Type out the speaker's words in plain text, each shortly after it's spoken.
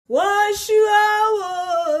Why should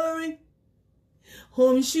I worry?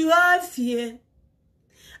 Whom should I fear?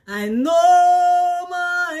 I know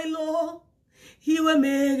my Lord, He will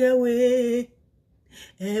make a way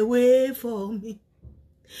for me.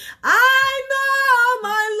 I know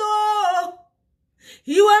my Lord,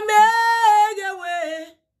 He will make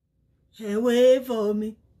a way for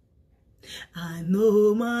me. I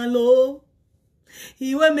know my Lord,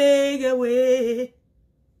 He will make a way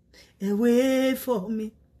for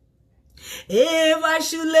me. If I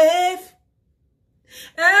should live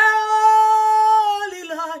a holy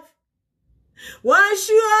life, why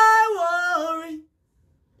should I worry?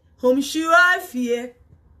 Whom should I fear?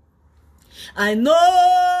 I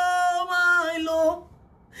know my Lord,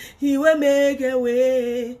 He will make a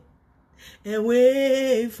way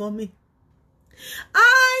for me.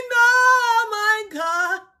 I know my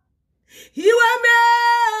God, He will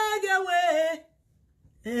make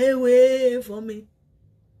a way for me.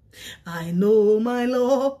 I know my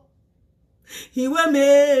Lord, He will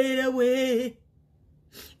make a way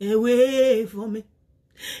for me.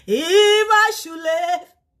 If I should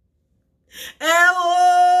live a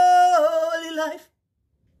holy life,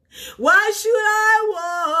 why should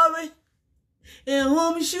I worry? And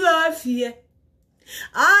whom should I fear?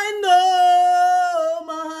 I know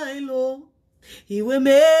my Lord, He will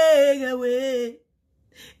make a way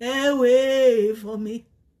for me.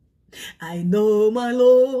 I know my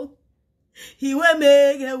Lord, He will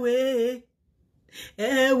make a way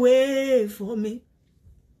for me.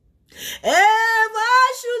 If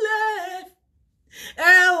I should live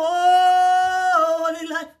a holy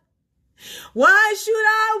life, why should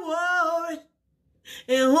I worry?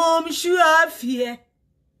 And whom should I fear?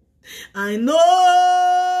 I know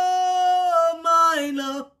my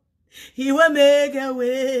Lord, He will make a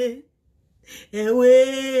way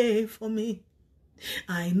for me.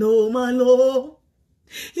 I know my Lord,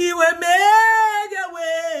 He will make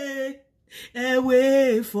a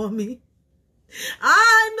way for me.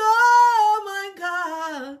 I know my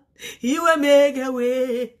God, He will make a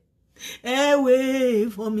way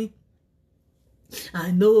for me.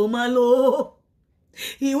 I know my Lord,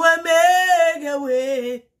 He will make a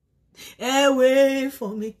way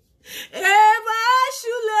for me. If I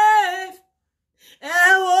should live a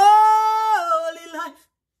holy life,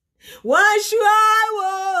 why should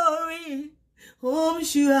I worry? Whom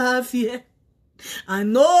should I fear? I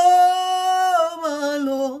know my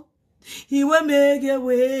Lord, He will make a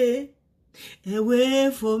way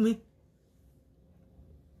for me.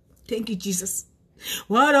 Thank you, Jesus.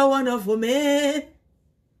 What a wonderful man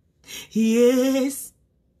He is.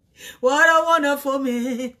 What a wonderful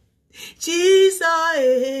man Jesus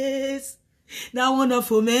is. That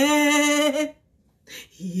wonderful man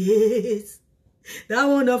He is. That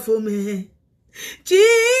wonderful man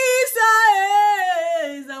Jesus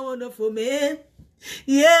is. That wonderful man.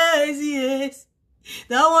 Yes, He is.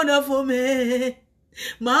 That wonderful man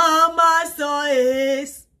my Master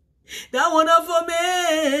is. That wonderful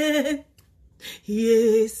man He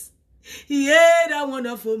is. Yeah, that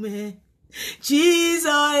wonderful man Jesus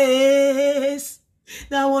is.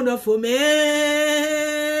 That wonderful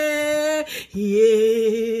man He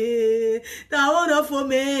is. That wonderful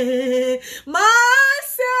man my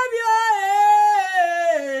Savior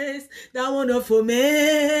is. That wonderful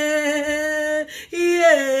man He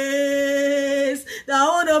is. That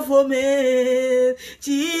wonderful man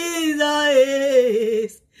Jesus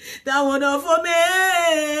is. That wonderful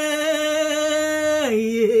man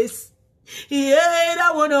He is. Yeah,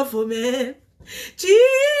 that wonderful man Jesus.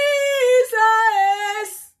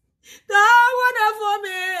 That wonderful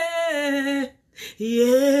man.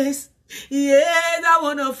 Yes. Yeah, that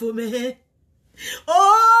wonderful man.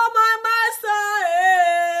 Oh, my Master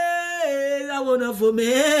is that wonderful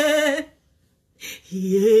man.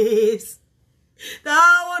 Yes.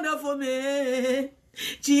 That wonderful man.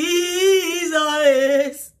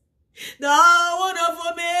 Jesus. That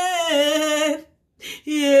wonderful man.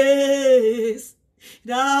 Yes.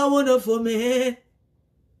 That wonderful man.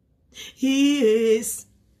 He is.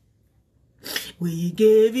 We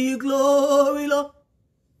give you glory, Lord,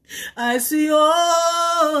 as we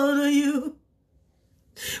honor you.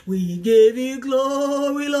 We give you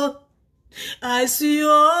glory, Lord, as we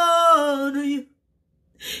honor you.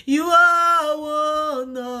 You are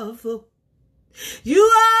wonderful. You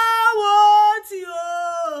are worthy,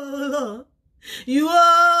 oh Lord. You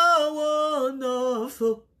are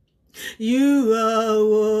wonderful. You are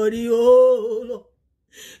worthy, oh Lord.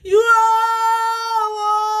 You are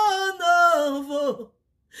wonderful.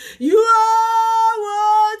 You are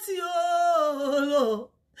worthy, oh Lord.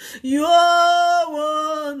 You are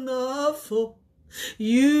wonderful.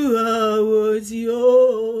 You are worthy,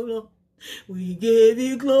 oh Lord. We give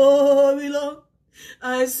you glory, Lord.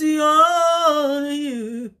 I see honor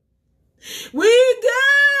you. We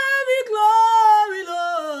give you glory,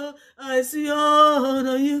 Lord. I see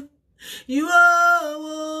honor you. You are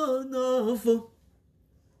wonderful.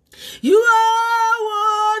 You are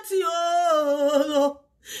worthy, oh Lord.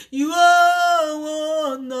 You are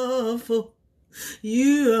wonderful.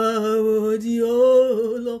 You are worthy,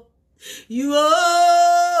 oh Lord. You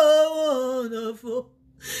are wonderful.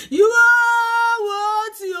 You are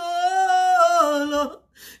worthy, oh Lord.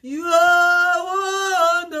 You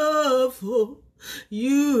are wonderful.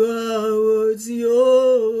 You are worthy,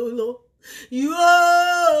 oh Lord. You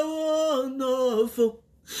are wonderful.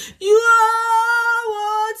 You are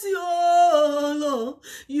worthy, oh Lord.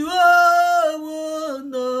 You are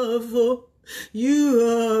wonderful. You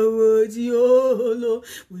are worthy, oh Lord.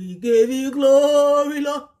 We give you glory,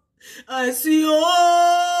 Lord. I see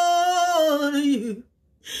honor you.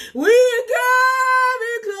 We give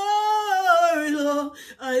you glory, Lord.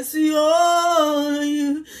 I see honor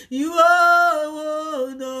you. You are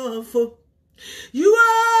wonderful. You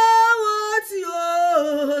are worthy,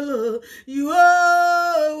 oh Lord. You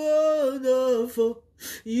are wonderful.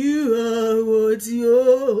 You are worthy,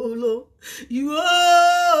 oh Lord. You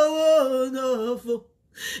are wonderful.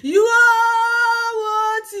 You are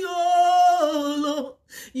worthy, oh Lord.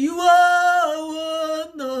 You are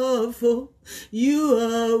wonderful. You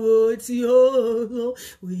are worthy, oh Lord.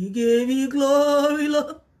 We give you glory,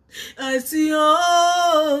 Lord. I see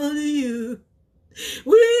honor you.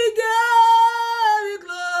 We give you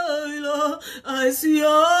glory, Lord. I see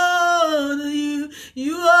honor you.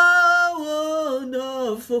 You are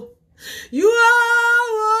wonderful. You are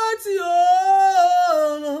worthy,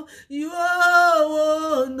 oh Lord. You are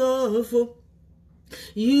wonderful.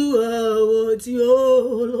 You are worthy,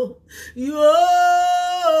 oh Lord. You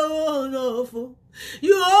are wonderful.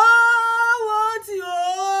 You are worthy,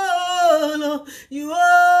 oh Lord. You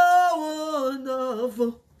are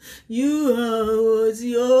wonderful. You are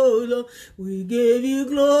worthy, oh Lord. We give you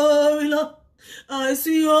glory, Lord. I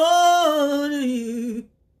see honor you.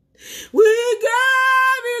 We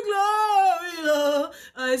give you glory, Lord.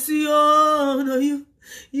 I see honor you.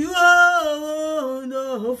 You are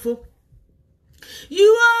wonderful. You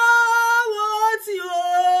are worthy,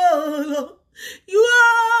 oh Lord. You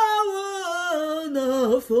are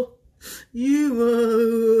wonderful. You are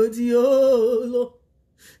worthy, oh Lord.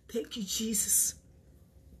 Thank you, Jesus.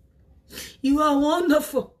 You are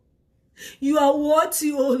wonderful. You are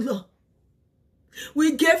worthy, oh Lord.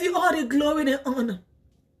 We give you all the glory and honor.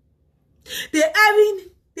 The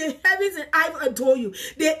heavens and I adore you.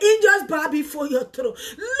 The angels bow before your throne.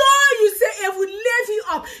 Lord, you say if we lift you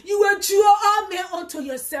up, you will draw all men unto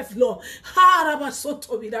yourself, Lord.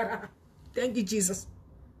 Thank you, Jesus.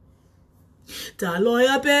 Ta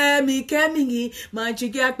loya pe mi kemingi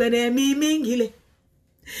manchiki akpene mi mingile.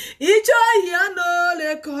 Icho yano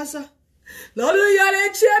le kosa. Lolu yale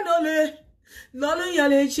chenole. Lolu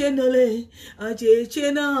yale chenole. Aje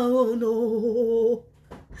chena ono.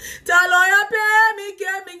 Ta loya pe mi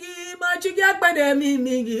kemingi manchiki akpene mi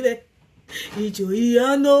mingile. Icho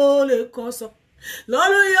yano le kosa.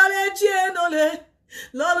 Lolu yale chenole.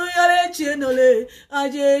 Lolu yale chenole.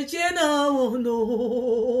 Aje chena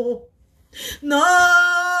ono. No,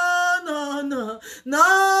 no, no, no, no,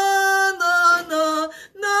 no,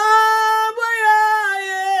 no, boya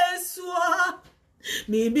Yesua,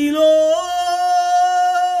 mi beloved,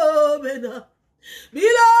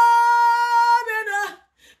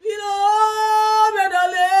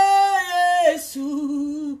 ale Yesu,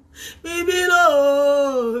 mi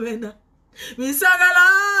beloved, mi sagala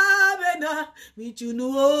bena, mi chunu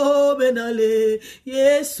benale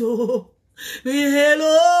Yesu. Mi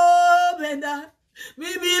hello benda, mi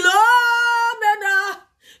benda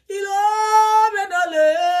le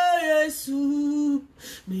Yesu,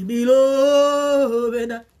 mi benda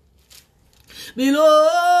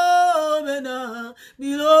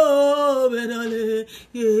le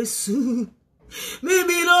Yesu, mi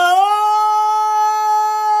benda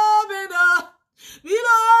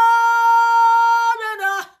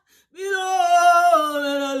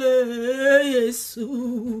le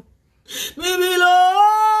Yesu. Mi beloved,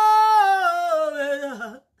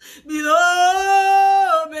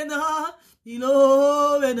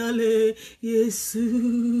 ale Yesu.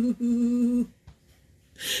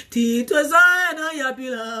 Tito zana ya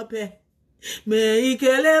pilape, me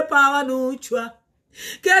ikele pawa nuchwa.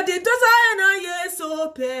 Ke tito zana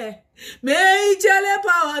Yesu pe, me ikele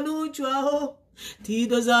pawa nuchwa ho.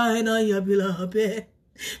 Tito zana ya pilape,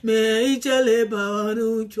 me ikele pawa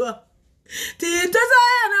nuchwa. Tito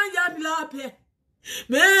zana ya pilape,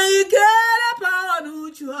 me ikele pawa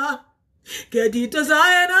nuchwa. Kedito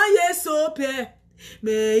Zayana yesope.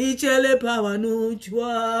 Me ichele power no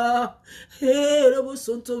chua. Hey, Robo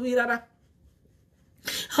Santo Virara.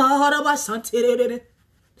 Haraba Santere.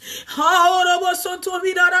 Haraba Santo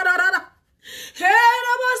Virara. Hey,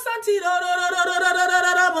 Robo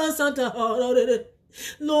Santa.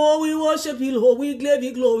 Lord, we worship you, Lord. We give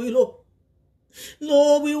you glory, Lord.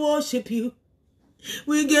 Lord, we worship you.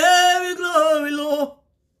 We give you glory, Lord.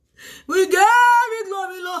 We give you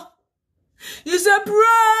glory, Lord. You said, praise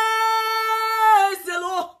the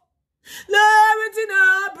Lord. Let everything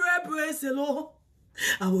I pray, praise the Lord.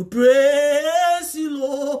 I will praise you,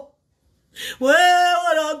 Lord. Where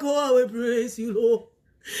would I go? I will praise you, Lord.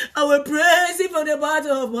 I will praise you from the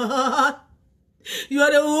bottom of my heart. You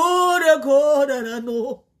are the only God that I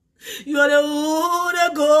know. You are the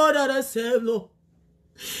only God that I serve, Lord.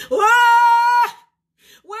 When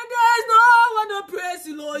there is no one to praise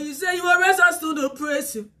you, Lord, you say you will raise us to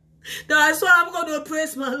praise you. That's why I'm going to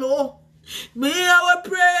praise my Lord. Me, I will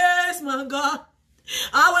praise my God.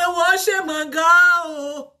 I will worship my God.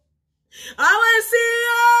 Oh. I will sing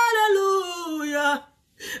hallelujah.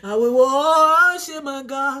 I will worship my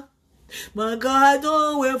God. My God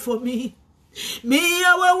don't wait for me. Me,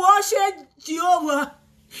 I will worship Jehovah.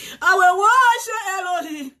 I will worship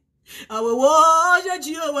Elohim. I will worship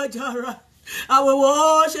Jehovah Jireh. I will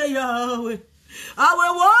worship Yahweh. I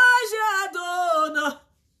will worship Adonai.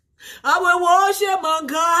 I will worship my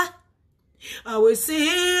God. I will sing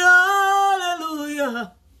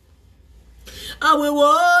hallelujah. I will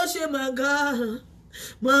worship my God.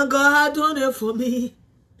 My God done it for me.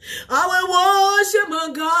 I will worship my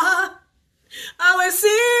God. I will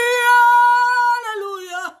sing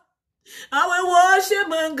hallelujah. I will worship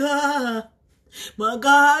my God. My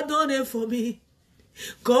God done it for me.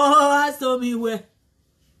 God has done me well.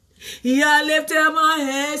 He has lifted my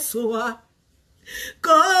head so high.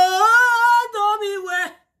 God done me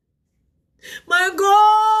well. My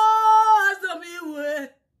God has done me well.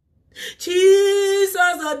 Jesus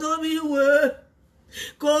has done me well.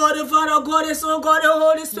 God the Father, God the Son, God the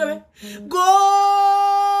Holy Spirit.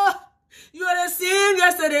 God, you are the same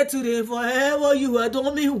yesterday, today, forever. You have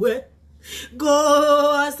done me well.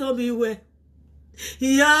 God has done me well.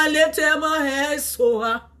 He has lifted my head so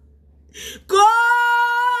high.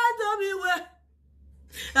 God done me well.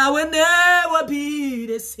 I will never be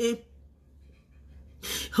the same.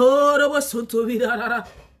 Oh, the was so to be that.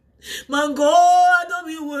 My God done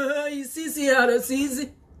me well. He sees how to seize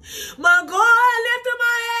it. My God lifted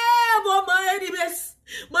my head above my enemies.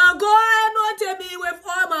 My God anointed me with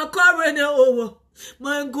all my covering over.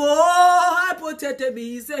 My God protected me.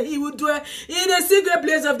 He said he would dwell in the secret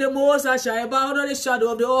place of the Most High shall abide under the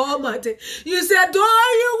shadow of the Almighty. You said, don't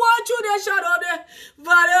you walk through the shadow of the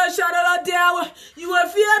valley, shadow of death, you will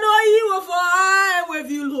fear no evil, for I am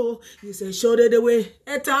with you, Lord. You said, surely they will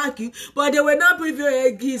attack you, but they will not prevail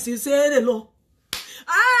against you, say the Lord.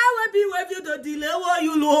 I will be with you to deliver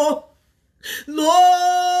you, Lord.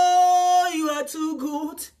 Lord, you are too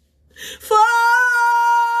good. Father,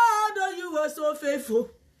 you are so faithful.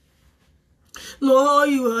 Lord,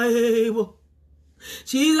 you are able.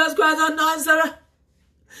 Jesus Christ of Nazareth,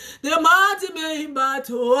 the mighty man in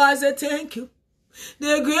battle, I say thank you.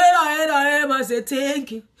 The great I am, I say thank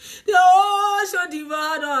you. The ocean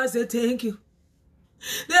divider, I say thank you.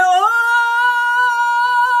 The ocean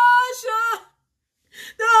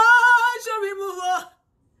remover,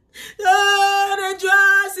 the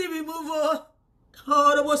dry sea remover.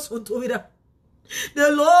 Oh, that was so to it.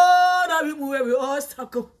 The Lord that remove every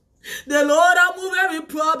obstacle. The Lord that move every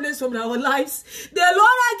problem from our lives. The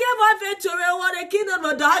Lord that gave us victory over the kingdom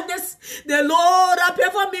of darkness. The Lord that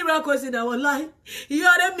perform miracles in our life. You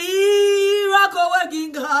are the miracle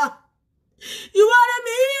working God. You are the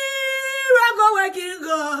miracle working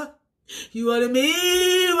God. You are the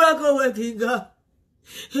miracle working God.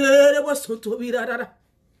 Hey, that was so to be that.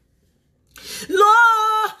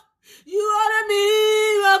 Lord, you are the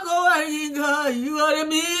miracle working God. You are the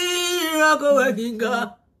miracle working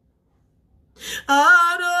God.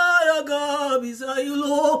 I know your God beside you,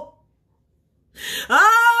 Lord.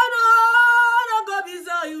 I know your God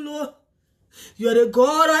beside you, Lord. You are the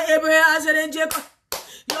God of Abraham, Isaac, and Jacob.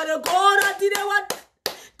 You are the God that did what?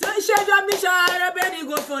 Shadrach, Meshach, and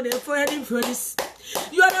Abednego for the burning furnace.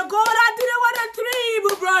 You are the God that did what the three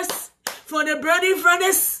Hebrew brothers for the burning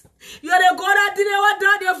furnace. You are the God that did what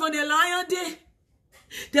Daniel for the lion day.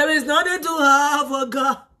 There is nothing too hard for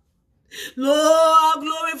God. Lord, I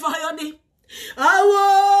glorify your name. I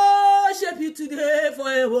worship you today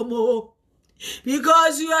forevermore.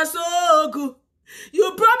 Because you are so good. You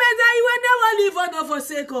promise that you will never leave or not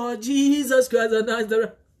forsake us, Jesus Christ of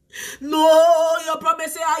Nazareth. No, your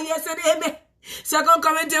promises are yes and amen. 2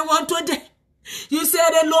 Corinthians 1:20. You say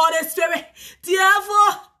the Lord is spirit.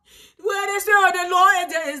 Therefore, where the spirit of the Lord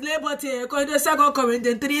is, there is liberty. According to 2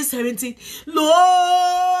 Corinthians 3:17.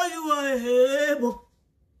 Lord, you are able.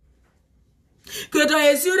 Greater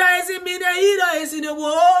is you that is in me than he that is in the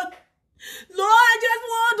world. Lord, I just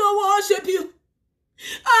want to worship you.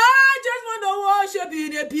 I just want to worship you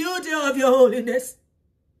in the beauty of your holiness.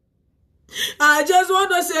 I just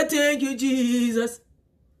want to say thank you, Jesus.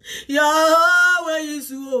 Yahweh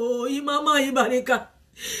Yisuo, Imama Ibarika.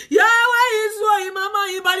 Yahweh Yisuo, Imama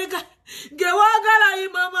Ibarika. Gewagala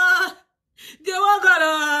Imama.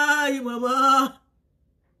 Gewagala Imama.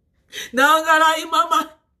 Nangala Imama.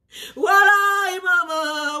 Wala Imama.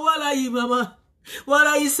 Wala Imama.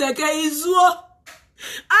 Wala Iseke Izuo.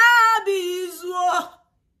 Abi Izuo.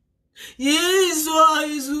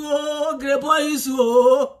 Izuo. Grepo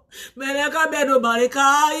Izuo. Meleka Bedo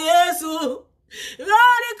Barika Yesu.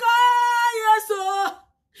 Barika Yesu.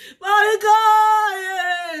 Barika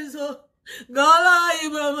Yesu. Gala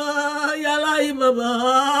Imama. Yala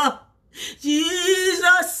Imama.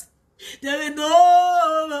 Jesus. There is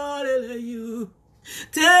nobody like you.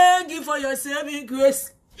 Thank you for your saving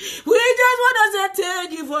grace. We just want to say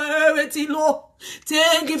thank you for everything, Lord.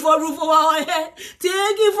 Thank you for roof over our head.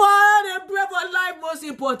 Thank you for the breath of life, most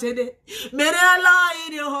importantly. Many are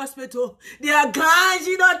lying in the hospital. They are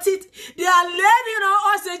grinding on teeth. They are living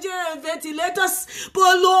on oxygen and ventilators.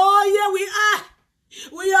 But Lord, here we are.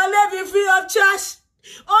 We are living free of charge.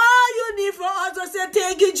 All you need for us to say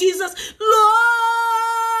thank you, Jesus.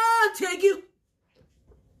 Lord, thank you.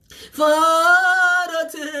 Father,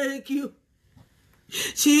 thank you.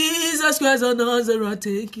 Jesus Christ of Nazareth,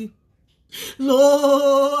 thank you.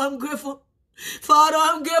 Lord, I'm grateful. Father,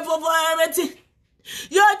 I'm grateful for everything.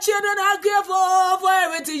 Your children are grateful for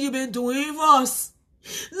everything you've been doing for us.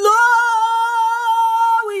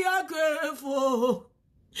 Lord, we are grateful.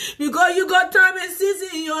 Because you got time and season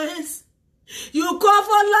in your hands. You call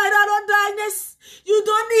for light out of darkness. You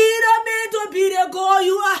don't need a man to be the God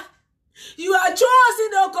you are. You are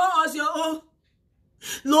chosen to call us your own.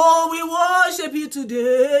 Lord, we worship you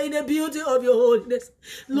today in the beauty of your holiness.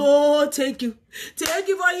 Lord, thank you. Thank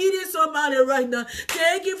you for healing somebody right now.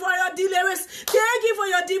 Thank you for your deliverance. Thank you for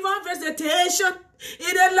your divine visitation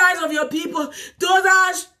in the lives of your people. Those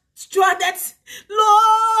are stranded.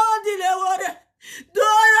 Lord, deliver them.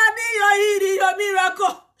 Those that need your healing, your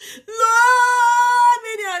miracle. Lord,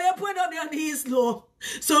 many are the point of your knees, Lord.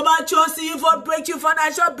 Somebody trusting you for breakthrough,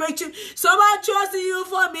 financial breakthrough. Somebody trusting you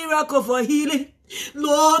for miracle, for healing.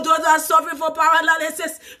 Lord, those are suffering for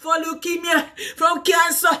paralysis, for leukemia, from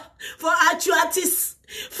cancer, for arthritis,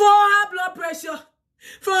 for high blood pressure,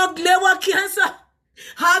 for liver cancer,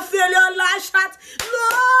 heart failure, large heart.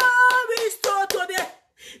 Lord, restore today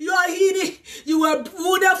your healing. You were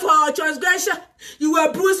wounded for our transgression. You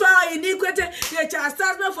were bruised for our iniquity. The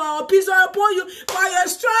chastisement for our peace are upon you. By your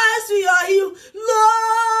stripes we are healed.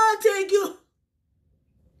 Lord, thank you.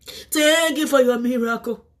 Thank you for your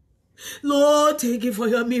miracle. Lord, thank you for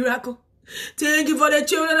your miracle. Thank you for the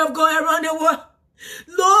children of God around the world.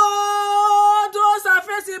 Lord, those are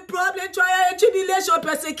facing problems, trial, and tribulation,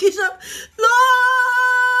 persecution.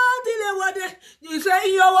 Lord, deliver them. You say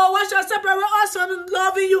in your word, what shall separate us from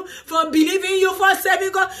loving you, from believing you, for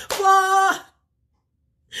serving God? For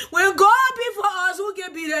when God be for us, who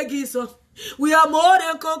can be against us? We are more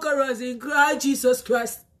than conquerors in Christ Jesus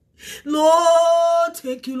Christ. Lord,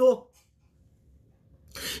 thank you, Lord.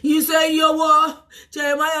 You say in your word,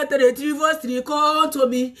 Jeremiah 33 verse 3, call to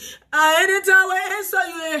me. And anytime I answer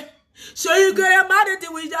you, show you great and mighty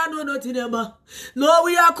things which I know nothing about. Lord,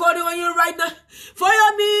 we are calling on you right now for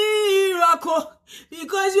your miracle.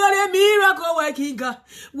 Because you are a miracle working God.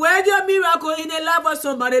 Work your miracle in the life of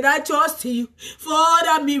somebody that trusts you. For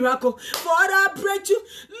that miracle, for that breakthrough. Lord,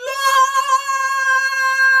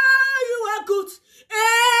 you are good.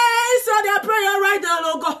 Answer their prayer right now,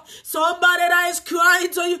 Lord God. Somebody that is crying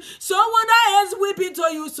to you, someone that is weeping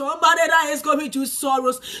to you, somebody that is going through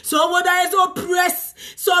sorrows, someone that is oppressed,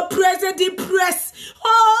 suppressed and depressed.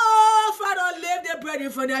 Oh, Father, lift the burden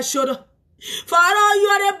from their shoulder. Father, you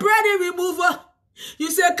are the burden remover.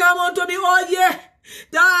 You say, come unto me all year,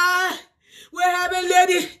 that we have a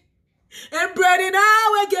lady, and burden, I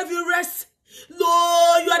will give you rest.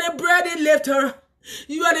 Lord, you are the burden lifter.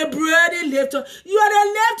 You are the burden lifter. You are the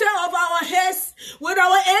lifter of our heads. When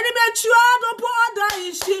our enemy try to pour down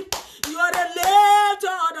his ship, you are the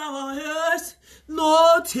lifter of our heads.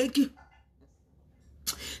 Lord, thank you.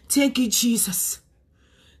 Thank you, Jesus.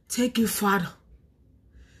 Thank you, Father.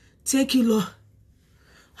 Thank you, Lord.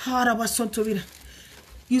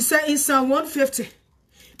 You said in Psalm 150,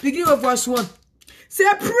 Beginning with verse 1. Say,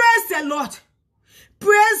 praise the Lord.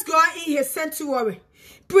 Praise God in his sanctuary.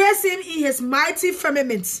 Praise him in his mighty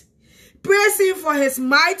firmament. Praise him for his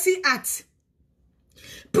mighty acts.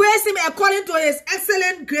 Praise him according to his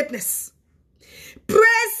excellent greatness.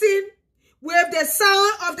 Praise him with the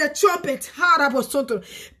sound of the trumpet.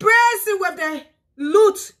 Praise him with the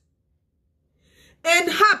lute and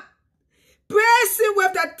harp. Praise him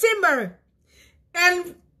with the timbre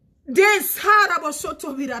and this. Praise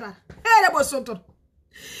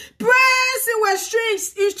him with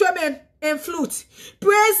strings, instrument, and flute.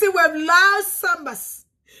 Praise him with loud cymbals.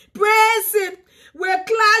 Praise him with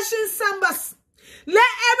clashing cymbals.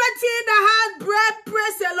 Let everything that has breath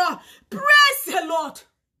praise the Lord. Praise the Lord.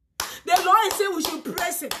 The Lord is saying we should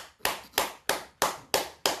praise him.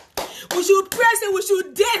 We should praise him. We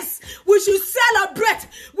should dance. We should celebrate.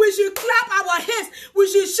 We should clap our hands. We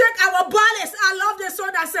should shake our bodies. I love the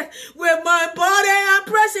song that says, with my body I'm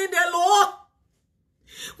praising the Lord.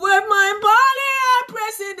 With my body I'm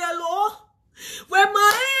praising the Lord. With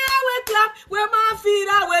my hair we clap. With my feet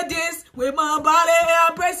I will dance. With my body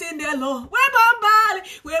I'm praising the Lord. With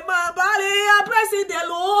my body I'm praising the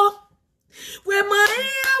Lord. With my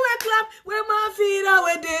hair we clap. With my feet I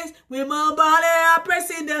will dance. With my body I'm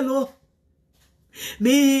praising the Lord.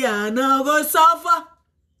 Me, I not go suffer.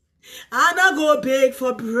 I not go beg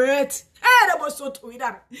for bread. That was so tweet.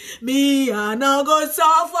 Me, I not go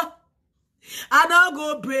suffer. I not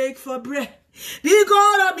go beg for bread. The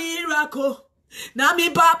God of miracle. Now me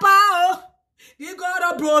papa, oh. The God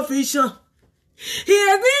of provision. He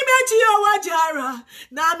is the Jehovah Jireh.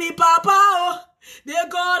 Now me papa, oh. The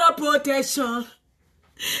God of protection.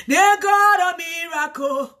 The God of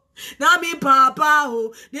miracle. Now me papa,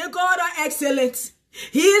 oh, the God of excellence.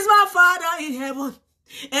 He is my Father in heaven.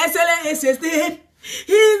 Excellent is his name.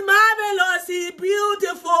 He is marvelous. He is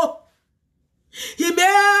beautiful. He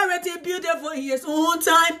merited beautiful in his own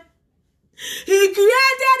time. He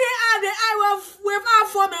created the eye without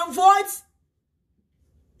form and voice.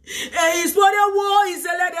 And he spoke the word. He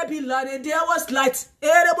said, let there be light. And there was light.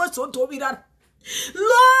 Lord,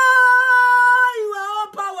 you are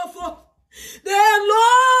all powerful. The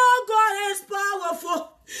Lord God is powerful.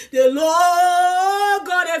 The Lord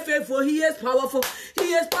God is faithful. He is powerful.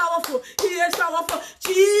 He is powerful. He is powerful.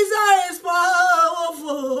 Jesus is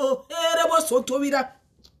powerful.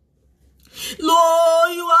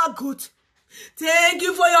 Lord, you are good. Thank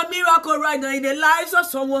you for your miracle right now in the lives of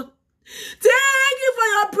someone. Thank you for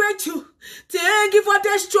your breakthrough. Thank you for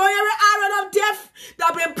destroying every arrow of death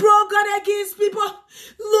that been programmed against people.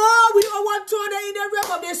 Lord, we overturn it in the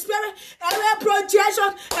realm of the spirit. Every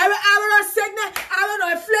projection, every arrow of sickness, arrow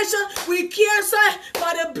of affliction, we cancel it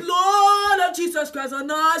by the blood of Jesus Christ of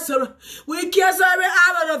Nazareth. We cancel every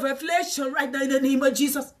arrow of affliction right now in the name of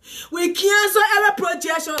Jesus. We cancel every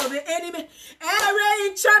projection of the enemy, every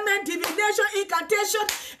enchantment, divination, incantation,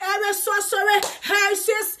 every sorcery,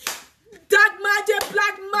 heresies, dark magic,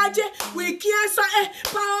 black magic, we cancel it.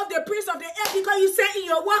 Power of the prince of the air, because you say in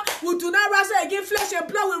your word, we do not wrestle against flesh and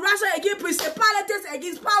blood, we wrestle against principalities,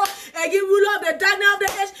 against power, against ruler of the darkness of the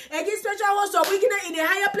age, against spiritual hosts of wickedness in the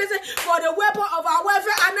higher places. For the weapon of our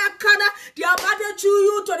warfare are not carnal, they are battled through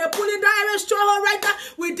you to the pulling down every stronghold right now.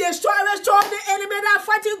 We destroy every stronghold of the enemy that are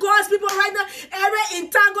fighting God's people right now. Every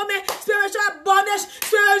entanglement, spiritual bondage,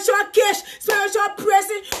 spiritual cage, spiritual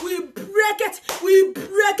pressing, we break it, we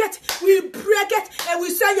break it, we break it, and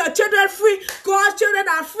we set your children free. God's children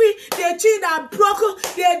are free. The chains are broken.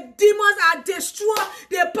 The demons are destroyed.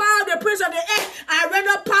 The power of the prince of the air are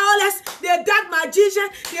rendered powerless. The dark magician,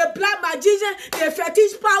 the black magician, the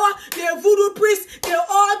fetish power, the voodoo priest, the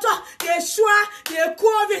altar, the shrine, the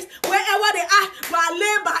corvus, wherever they are, by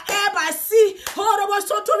land, by air, by sea, horrible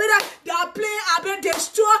so to me that their plane have been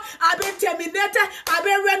destroyed, have been terminated, have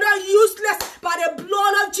been rendered useless by the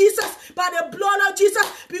blood of Jesus, by the blood of Jesus,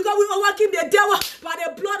 because we overcame the devil by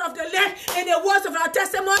the blood of the Lamb and the words of our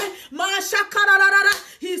testimony.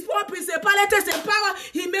 He spoke principalities and power.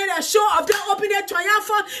 He made a show of them, opening it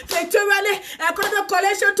triumphant, victorially. According to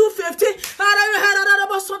Colossians 2:15,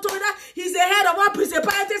 he's the head of all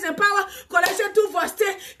principalities and power. Colossians 2 verse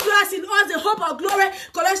 10, Christ in us the hope of glory.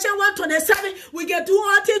 Colossians 1:27, we can do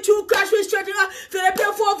all things through Christ which strengthens us.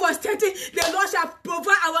 Philippians 4 verse 30, the Lord shall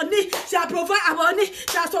provide our need, shall provide our need,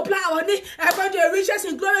 shall supply supply our need according to the riches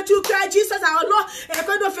in glory to Christ Jesus our Lord.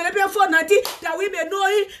 According to Philippians 4:19, that we may know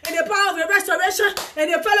him in the power of the restoration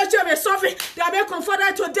and the fellowship of the suffering, that may comfort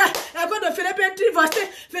us to death. According to Philippians 3 verse 10,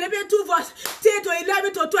 Philippians 2 verse 10 to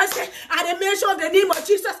 11 to 12, at the mention of the name of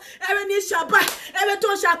Jesus, every knee shall bow, every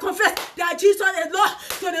tongue shall confess that Jesus is Lord,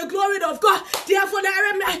 to the glory of God. Therefore, let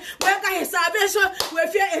every man work out his salvation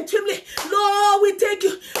with fear and trembling. Lord, we thank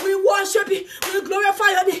you, we worship you, we glorify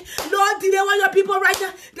your name. Lord, deliver your people right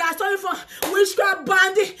now that are suffering from witchcraft,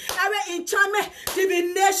 bondage, every enchantment,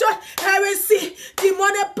 divination, every sin,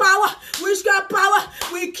 demonic power, witchcraft power.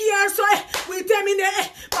 We cancel it, we terminate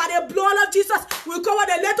it by the blood of Jesus. We cover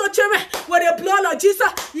the little children with the blood of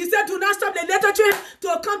Jesus. He said, do not stop the little children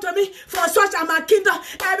to come to me, for such are my kingdom.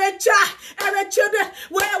 Every child, every children,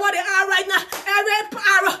 wherever they are right now, every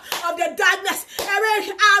arrow of the darkness,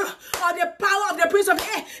 every arrow of the power of the prince of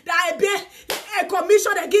air that has been a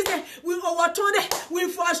commission against them, we overturn it, we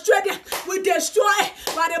frustrate it, we destroy it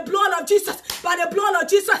by the blood of Jesus, by the blood of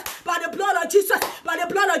Jesus, by the blood of Jesus, by the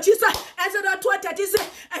blood of Jesus. Exodus 12:30 says,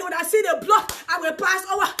 and when I see the blood, I will pass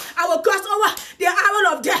over, I will cross over the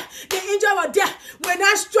arrow of death, the angel of death. When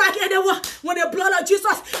I strike anyone, when the blood of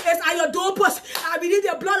Jesus is at your doorpost, I believe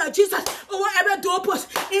the blood of Jesus over every doorpost,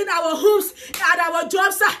 in our homes, at our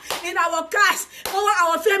job site, in our cars, over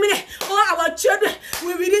our family, over our children.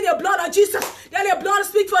 We believe the blood of Jesus. Let the blood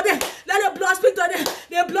speak for them. Let the blood speak to them.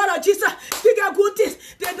 The blood of Jesus speak a good things.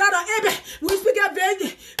 The blood of Abel. We speak a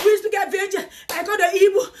vengeance. We speak a vengeance. I got the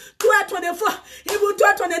Hebrew 12:24. Hebrew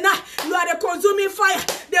 12:29. You are the consuming fire.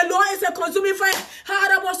 The Lord is a consuming fire.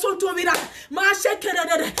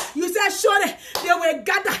 You said surely they will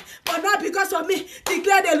gather, but not because of me.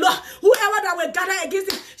 Declare the Lord. Whoever that will gather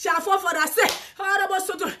against him shall fall for that sake.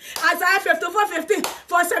 Isaiah 54:15.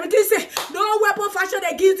 For 17 says, no weapon fashioned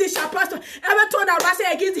against thee shall prosper. Every tongue that rises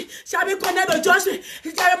against thee shall be condemned to judgment.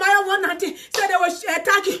 Jeremiah 1:19 said they will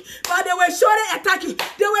attack you, but they will surely attack you.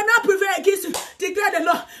 They will not prevail against you. Declare the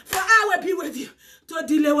Lord, for I will be with you to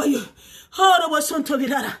deliver you.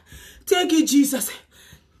 Thank you, Jesus.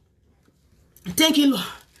 Thank you, Lord.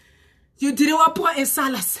 You deliver Paul and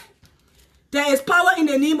Silas. There is power in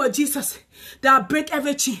the name of Jesus that break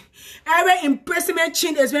every chain. Every imprisonment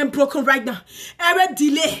chain is being broken right now. Every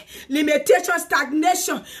delay, limitation,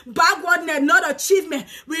 stagnation, backwardness, not achievement,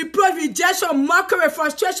 reproach, rejection, mockery,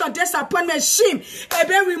 frustration, disappointment, shame is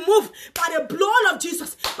being removed by the blood of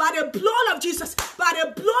Jesus, by the blood of Jesus, by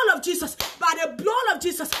the blood of Jesus, by the blood of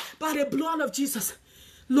Jesus, by the blood of Jesus.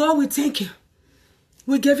 Lord, we thank you.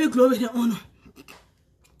 We give you glory and honor.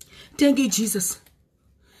 Thank you, Jesus.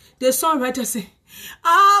 The songwriter said,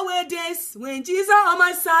 I will dance when Jesus on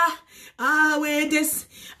my side. I will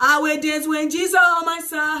dance when Jesus on my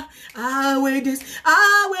side. I will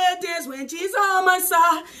dance when Jesus on my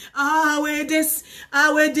side. I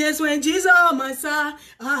will dance when Jesus on my side.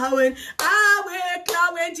 I will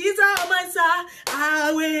clap when Jesus on my side.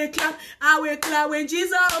 I will clap when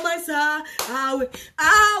Jesus on my side.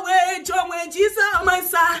 I will jump when Jesus on my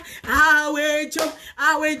side. I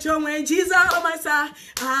will jump when Jesus on my side.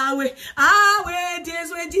 I will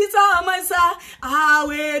dance when Jesus on my side.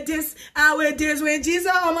 I will dance when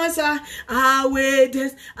Jesus on my side. I will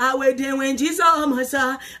dance when Jesus on my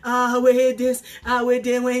side. I will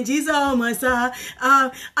dance when Jesus on my side. I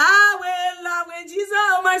will laugh when Jesus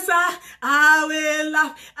on my side. I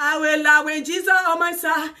will laugh when Jesus on my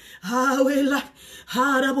side. I will laugh.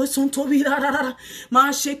 Father,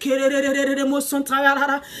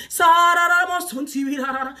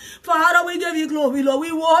 we give you glory, Lord.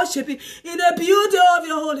 We worship you in the beauty of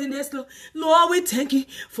your holiness, Lord. Lord, we thank you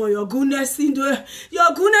for your goodness in the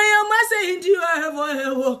your goodness, your mercy in the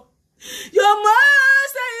forever. Your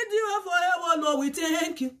mercy endure forever, Lord. We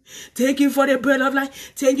thank you. Thank you for the bread of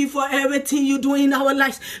life. Thank you for everything you do in our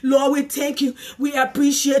lives. Lord, we thank you. We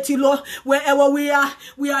appreciate you, Lord. Wherever we are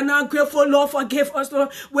not grateful, Lord. Forgive us,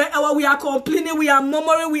 Lord. Wherever we are complaining, we are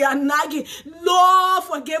murmuring, we are nagging. Lord,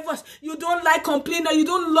 forgive us. You don't like complaining. You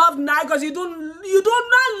don't love naggers. You do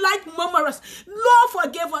not like murmurers. Lord,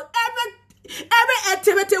 forgive us. Every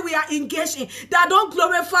activity we are engaged in that don't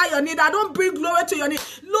glorify your name, that don't bring glory to your name,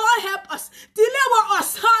 Lord, help us. Deliver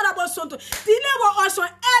us. Deliver us from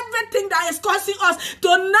everything that is causing us to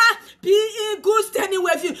not be in good standing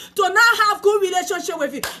with you, to not have good relationship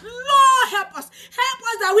with you. Lord, help us. Help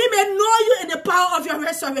us that we may know you in the power of your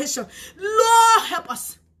resurrection. Lord, help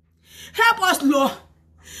us. Help us, Lord.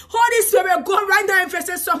 Holy Spirit, go right now and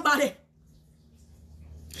visit somebody.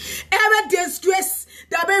 Every disgrace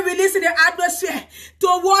that been released in the atmosphere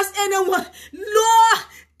towards anyone, Lord,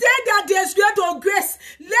 take that disgrace to grace.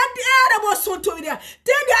 Let the animals soon to be there.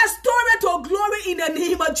 Take that story to glory in the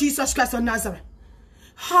name of Jesus Christ of Nazareth.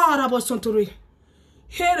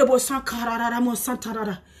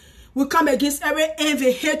 We come against every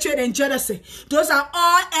envy, hatred, and jealousy. Those are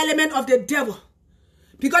all elements of the devil.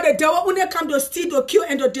 Because the devil only come to steal, to kill,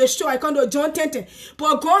 and to destroy. Come to John 10:10.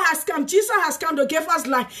 But God has come, Jesus has come to give us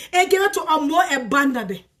life and give it to us more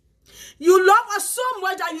abundantly. You love us so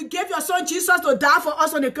much that you gave your son Jesus to die for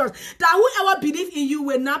us on the cross. That whoever believes in you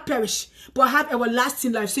will not perish, but have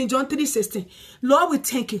everlasting life. St. John 3:16. Lord, we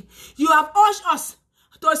thank you. You have urged us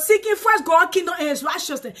to seek first God's kingdom and his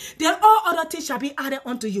righteousness. Then all other things shall be added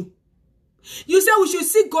unto you. You said we should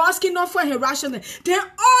seek God's kingdom for his righteousness. Then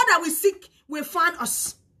all that we seek will find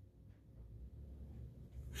us.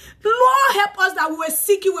 Lord, help us that we will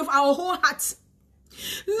seek you with our whole hearts.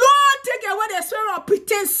 Lord, take away the spirit of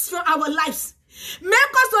pretense from our lives. Make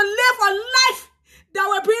us to live a life that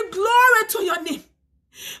will bring glory to your name.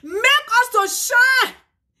 Make us to shine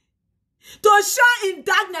in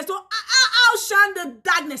darkness, to outshine the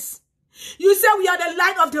darkness. You say we are the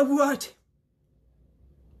light of the world.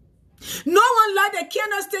 No one light the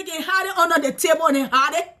candlestick and hide it under the table and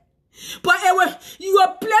hide it, but you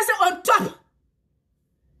will place it on top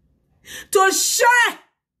to shine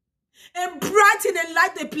and brighten and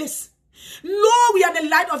light the place. Lord, we are the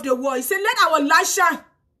light of the world. He said, let our light shine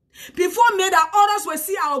before men, that others will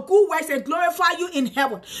see our good works and glorify you in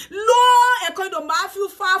heaven. Lord, according to Matthew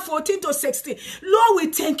 5:14-16, Lord,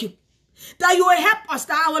 we thank you that you will help us,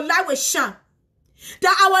 that our light will shine,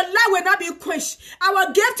 that our light will not be quenched,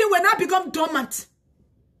 our gifting will not become dormant,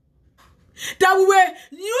 that we will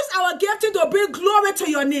use our gifting to bring glory to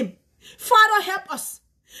your name. Father, help us,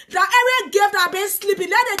 that every gift that has been sleeping,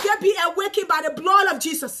 let the gift be awakened by the blood of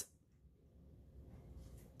Jesus.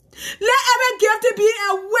 Let every gift be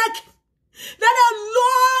awake. Let the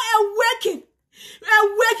Lord awaken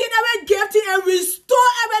every gift and restore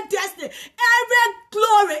every destiny, every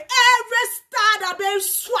glory, every star that been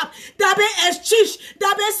swapped, that been exchanged,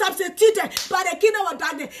 that been substituted by the kingdom of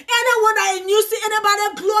darkness. Anyone that is used to anybody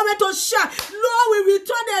glory to shine, Lord, we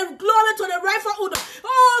return the glory to the rightful owner.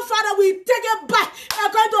 Oh, Father, we take it back.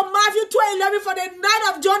 According to Matthew 12:11, for the night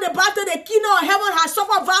of John the Baptist, the kingdom of heaven has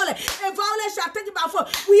suffered violence, and violence shall take it by force.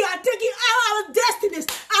 We are taking our destinies,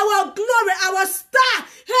 our glory, our star,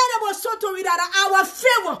 our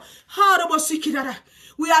favor.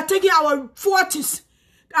 We are taking our fortunes,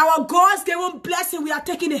 our God's given blessing. We are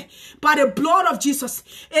taking it by the blood of Jesus.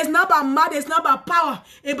 It's not by might, it's not by power,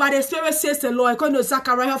 it's by the Spirit, says the Lord. According to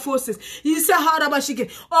Zechariah 4:6, he said,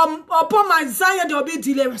 upon my Zion there will be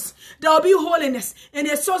deliverance, there will be holiness, and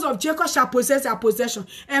the sons of Jacob shall possess their possession.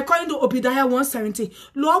 And according to Obadiah 1:17,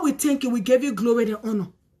 Lord, we thank you. We give you glory and honor.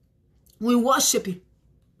 We worship you.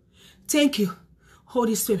 Thank you,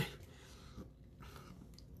 Holy Spirit.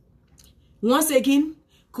 Once again,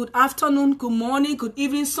 good afternoon, good morning, good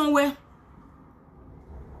evening somewhere.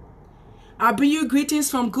 I bring you greetings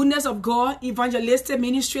from Goodness of God Evangelistic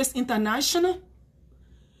Ministries International.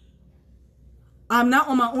 I'm not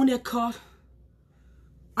on my own accord.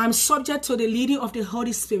 I'm subject to the leading of the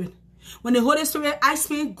Holy Spirit. When the Holy Spirit asks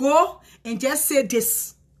me, go and just say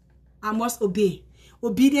this, I must obey.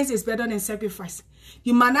 Obedience is better than sacrifice.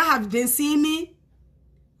 You might not have been seeing me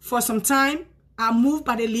for some time. I'm moved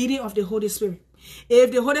by the leading of the Holy Spirit.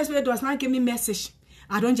 If the Holy Spirit does not give me a message,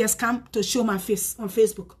 I don't just come to show my face on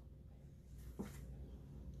Facebook.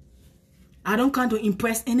 I don't come to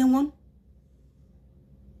impress anyone,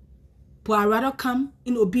 but I rather come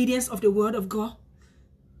in obedience of the word of God.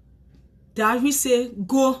 That we say,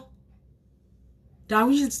 go. That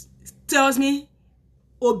we tells me,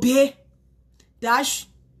 obey. That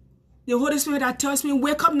the Holy Spirit that tells me,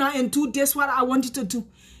 wake up now and do this, what I want you to do.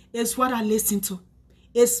 It's what I listen to.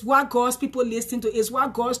 It's what God's people listen to. It's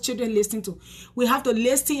what God's children listen to. We have to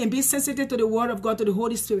listen and be sensitive to the word of God, to the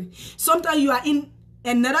Holy Spirit. Sometimes you are in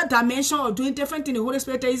another dimension or doing different things. The Holy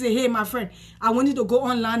Spirit tells you, hey, my friend, I want you to go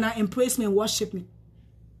online now and praise me and worship me.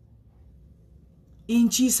 In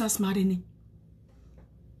Jesus' mighty name.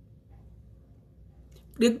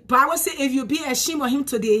 The Bible says, if you be ashamed of him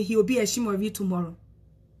today, he will be ashamed of you tomorrow.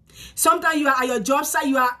 Sometimes you are at your job site,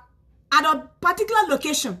 you are at a particular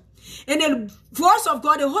location, and the voice of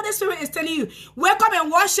God, the Holy Spirit is telling you, wake up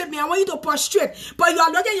and worship me. I want you to prostrate. But you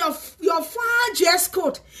are looking at your fine dress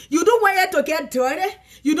coat. You don't want it to get dirty.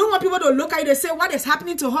 You don't want people to look at you and say, what is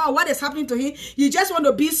happening to her? What is happening to him? You just want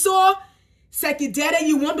to be so psychedelic.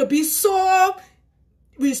 You want to be so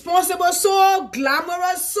responsible, so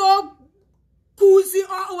glamorous, so cozy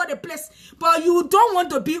all over the place. But you don't want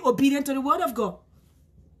to be obedient to the word of God.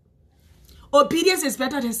 Obedience is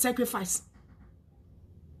better than sacrifice.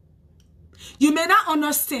 You may not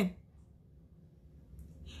understand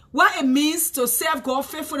what it means to serve God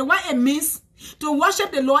faithfully, what it means to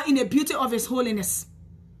worship the Lord in the beauty of his holiness.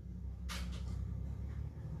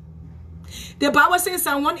 The Bible says in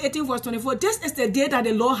Psalm 118 verse 24, this is the day that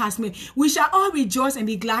the Lord has made. We shall all rejoice and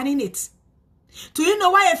be glad in it. Do you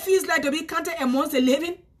know why it feels like to be counted amongst the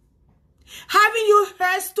living? Haven't you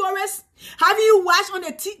heard stories? Have you watched on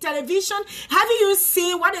the television? Have you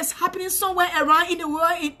seen what is happening somewhere around in the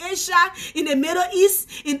world, in Asia, in the Middle East,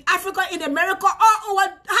 in Africa, in America, all over?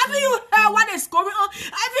 Have you heard what is going on?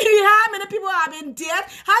 Have you heard how many people have been dead?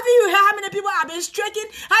 Have you heard how many people have been stricken?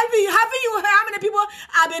 Have you heard how many people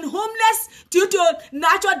have been homeless due to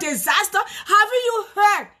natural disaster? Have you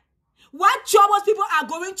heard what troubles people are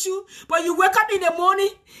going through? But you wake up in the morning,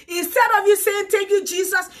 instead of you saying, thank you,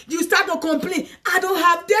 Jesus, you start to complain. I don't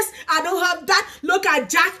have this, I don't have that. Look at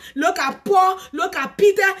Jack, look at Paul, look at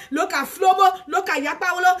Peter, look at Flomo, look at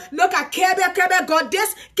Yapaulo, look at Kebe. Kebe got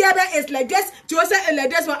this, Kebe is like this, Joseph is like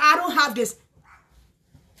this, but I don't have this.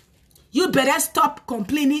 You better stop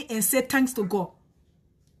complaining and say thanks to God.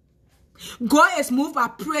 God is moved by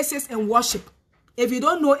praises and worship. If you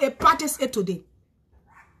don't know it, practice it today.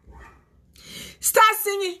 Start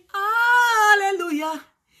singing, hallelujah,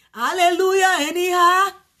 hallelujah, anyhow.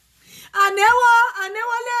 I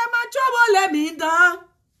never let my trouble let me down.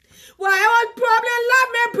 Whatever problem life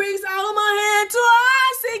may brings, I hold my hand to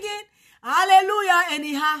her singing, hallelujah,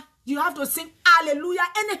 anyhow. You have to sing hallelujah,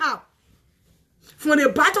 anyhow. From the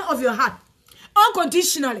bottom of your heart,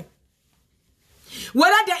 unconditionally.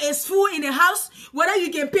 Whether there is food in the house, whether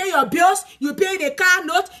you can pay your bills, you pay the car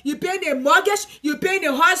note, you pay the mortgage, you pay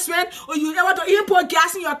the house rent, or you want to even put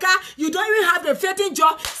gas in your car, you don't even have the fitting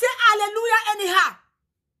job, say hallelujah anyhow.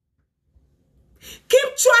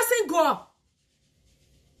 Keep trusting God.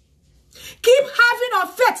 Keep having a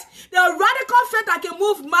faith, the radical faith that can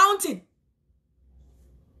move mountain.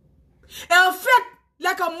 A faith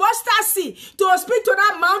like a mustard seed to speak to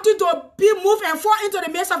that mountain to be moved and fall into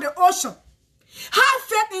the midst of the ocean. Have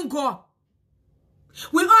faith in God.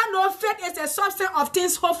 We all know faith is the substance of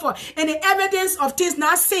things hoped for and the evidence of things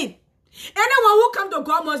not seen. Anyone who comes to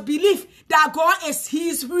God must believe that God is, He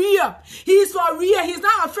is real. He is for real. He's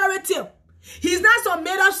not a fairy tale. He's not some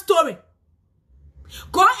made up story.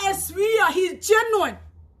 God is real. He's genuine.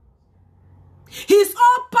 He's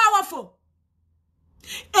all powerful.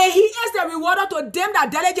 And He is the rewarder to them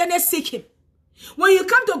that diligently seek Him. When you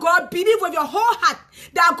come to God, believe with your whole heart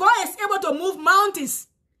that God is able to move mountains.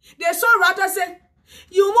 The songwriter said,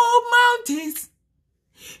 you move mountains.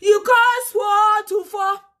 You cause war to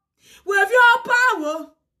fall. With your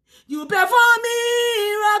power, you perform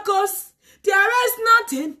miracles. There is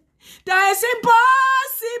nothing that is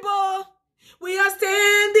impossible. We are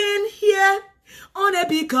standing here only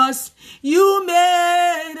because you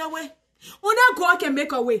made a way. Only God can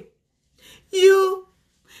make a way. You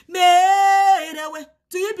made a way.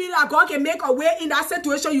 Do you believe that God can make a way in that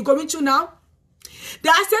situation you're going through now?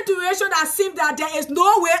 That situation that seems that there is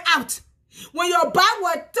no way out. When your back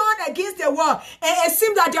was turned against the wall and it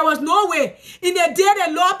seemed that there was no way. In the day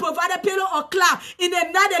the Lord provided pillar of cloud. In the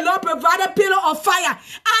night the Lord provided pillar of fire.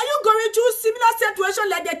 Are you going through similar situation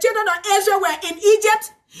like the children of Israel were in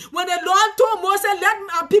Egypt? When the Lord told Moses, let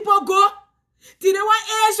my people go. Did they want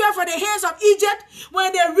Israel from the hands of Egypt?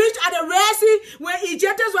 When they reached at the Red Sea, when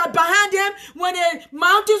Egyptians were behind them, when the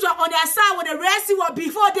mountains were on their side, when the Red Sea was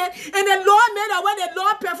before them, and the Lord made a way, the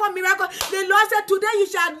Lord performed miracles. The Lord said, today you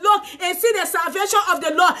shall look and see the salvation of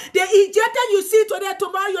the Lord. The Egyptian you see today,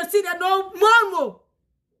 tomorrow you'll see them no more.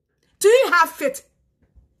 Do you have faith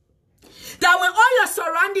that when all your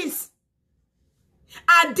surroundings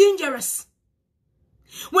are dangerous,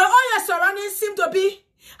 when all your surroundings seem to be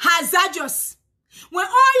hazardous, when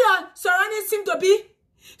all your surroundings seem to be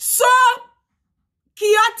so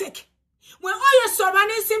chaotic, when all your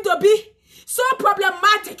surroundings seem to be so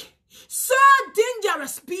problematic, so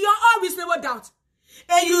dangerous beyond all reasonable doubt,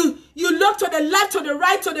 and you look to the left, to the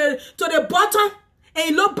right, to the bottom, and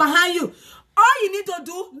you look behind you, all you need to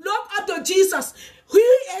do, look up to Jesus. He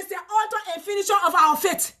is the author and finisher of our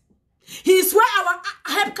faith. He is where our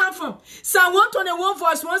help comes from. Psalm 121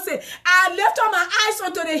 verse 1 says, I lift up my eyes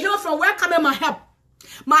unto the hill, from where cometh my help.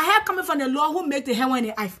 My help coming from the Lord who made the heaven and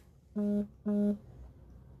the earth.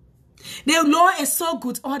 The Lord is so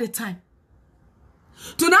good all the time.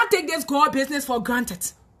 Do not take this God business for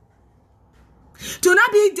granted. Do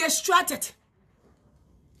not be distracted.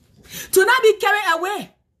 Do not be carried away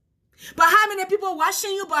by how many people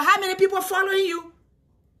watching you, by how many people following you.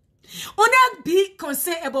 Only be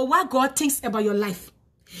concerned about what God thinks about your life.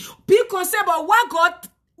 Be concerned about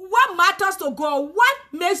what matters to God, what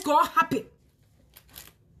makes God happy.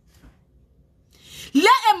 Let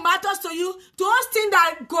it matter to you those things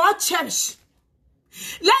that God cherishes.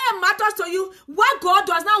 Let it matter to you. What God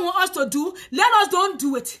does not want us to do, let us don't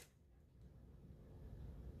do it.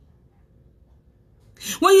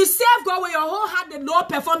 When you serve God with your whole heart, the Lord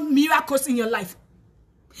performs miracles in your life.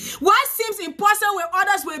 What seems impossible with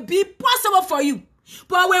others will be possible for you.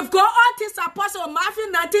 But with God, all things are possible. Matthew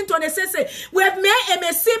 19:26 says, with men it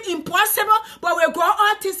may seem impossible, but with God,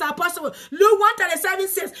 all things are possible. Luke 1:37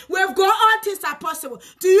 says, with God, all things are possible.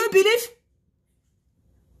 Do you believe?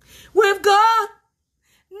 With God,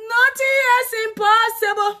 nothing is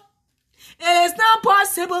impossible. It is not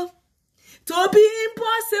possible to be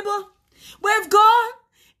impossible. With God,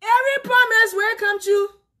 every promise will come true.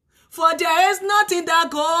 For there is nothing that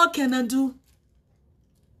God cannot do.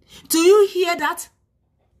 Do you hear that?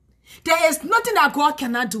 There is nothing that God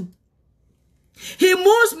cannot do. He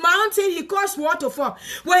moves mountains, he causes water to fall.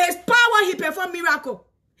 With his power, he performs miracles.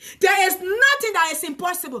 There is nothing that is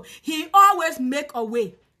impossible. He always makes a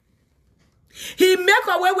way. He makes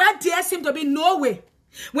a way where there seems to be no way.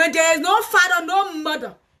 When there is no father, no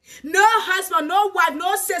mother, no husband, no wife,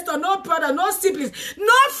 no sister, no brother, no siblings,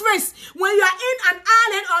 no friends. When you are in an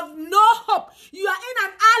island of no hope, you are in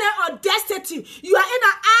an island of destitute, you are in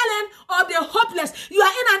an island of the hopeless, you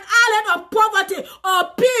are in an island of poverty,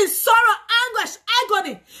 of pain, sorrow, anguish,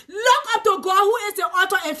 agony. Look up to God, who is the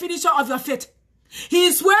author and finisher of your faith. He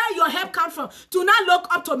is where your help comes from. Do not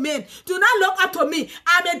look up to men. Do not look up to me.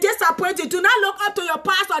 I'm a disappointed. Do not look up to your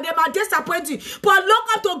pastor. They might disappoint you. But look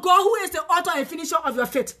up to God, who is the author and finisher of your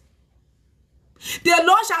faith. The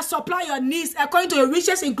Lord shall supply your needs according to your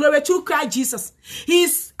riches in glory through Christ Jesus. He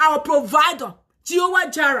is our provider,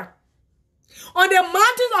 Jehovah Jireh. On the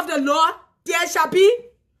mountains of the Lord, there shall be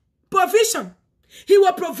provision. He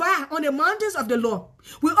will provide on the mountains of the Lord.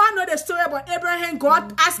 We all know the story about Abraham,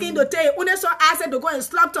 God asking him to take it. When they saw Isaac to go and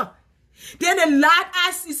slaughter. Then the lad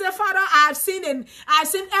asked, he said, Father, I've seen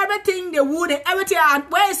everything, the wood and everything, and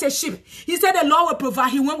where is the sheep? He said, the Lord will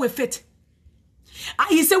provide. He went with it.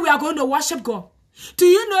 He said, we are going to worship God. Do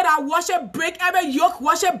you know that worship break every yoke,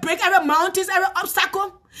 worship break every mountains, every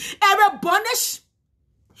obstacle, every bondage?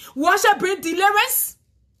 Worship bring deliverance.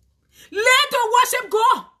 Learn to worship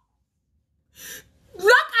God. Look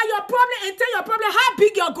at your problem and tell your problem how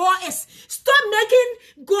big your God is. Stop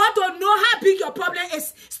making God to know how big your problem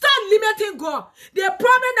is. Stop limiting God. The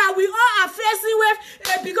problem that we all are facing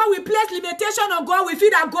with because we place limitation on God, we feel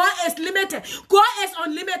that God is limited. God is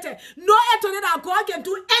unlimited. No today that God can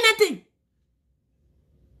do anything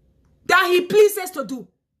that he pleases to do.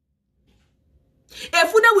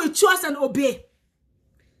 If we will trust and obey,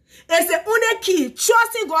 it's the only key,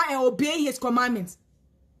 trusting God and obeying his commandments.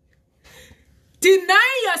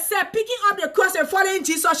 Denying yourself, picking up the cross and following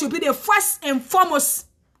Jesus should be the first and foremost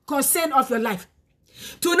concern of your life.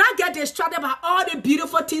 Do not get distracted by all the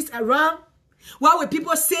beautiful things around. What will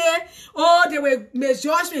people say? Oh, they will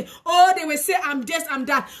misjudge me. Oh, they will say I'm this, I'm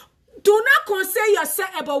that. Do not concern yourself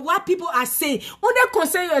about what people are saying. Only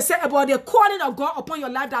concern yourself about the calling of God upon your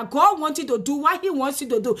life, that God wants you to do what he wants you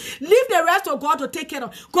to do. Leave the rest of God to take care of.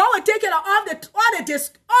 God will take care of all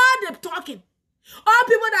the talking. All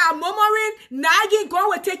people that are murmuring, nagging, God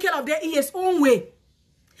will take care of them in his own way.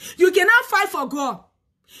 You cannot fight for God.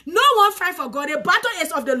 No one fight for God. The battle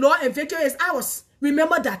is of the Lord and victory is ours.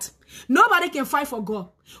 Remember that. Nobody can fight for God.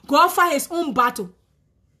 God fight his own battle.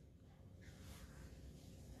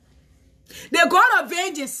 The God of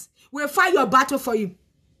vengeance will fight your battle for you.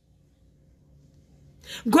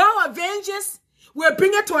 God of vengeance will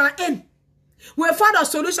bring it to an end. We'll find a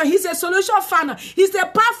solution. He's a solution finder. He's the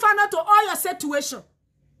path finder to all your situation.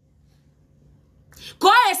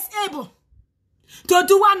 God is able to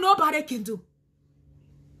do what nobody can do.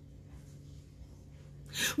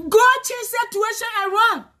 God changed situation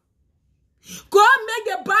around. God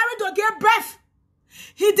made the barren to get breath.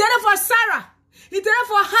 He did it for Sarah. He did it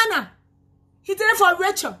for Hannah. He did it for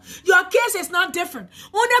Rachel. Your case is not different.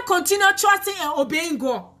 Only continue trusting and obeying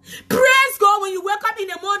God. Praise God when you wake up in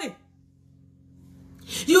the morning.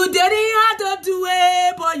 You didn't have to do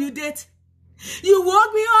it, but you did. You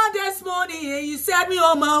woke me on this morning and you set me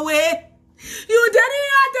on my way. You didn't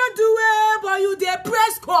have to do it, but you did.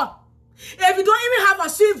 Praise God. If you don't even have a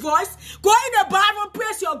sweet voice, go in the Bible,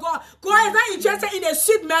 praise your God. God is not interested in a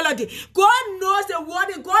sweet melody. God knows the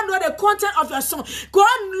word and God knows the content of your song.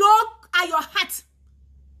 God looks at your heart.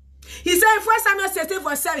 He said in 1 Samuel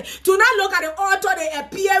 16:7, do not look at the altar, the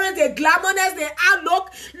appearance, the glamourness, the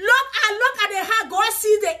outlook. Look at the heart. God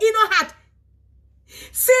sees the inner heart.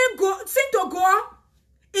 Sing to God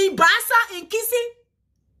in Basa, in Kisi,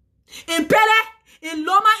 in Pele, in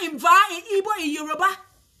Loma, in Va, in Igbo, in Yoruba.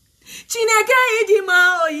 Chineke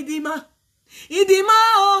idima o idima. Idima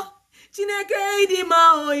o. Chineke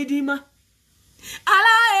idima o idima.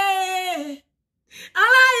 Ala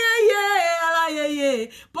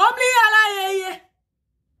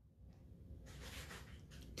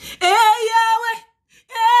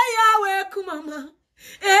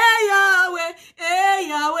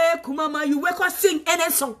you wake up, sing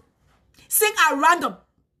any song. Sing at random.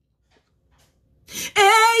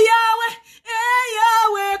 Hey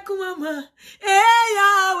Yahweh, kumama. Hey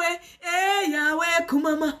Yahweh,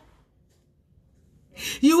 kumama.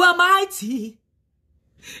 You are mighty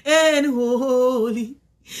and holy.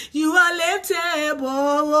 You are lifted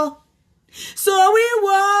above. So we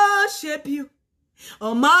worship you,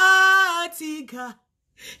 Almighty God.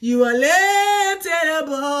 You are lifted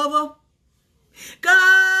above.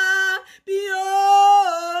 God,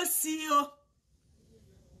 Biosio.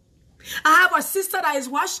 I have a sister that is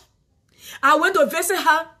washed. I went to visit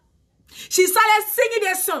her. She started singing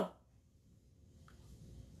this song.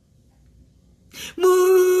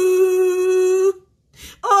 Move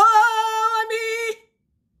on me,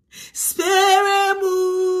 Spirit,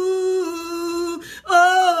 move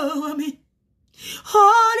on me.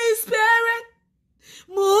 Holy Spirit,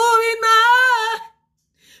 move in my,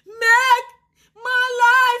 make my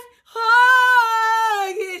life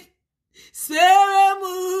whole. Spirit,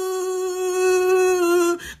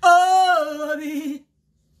 move on me.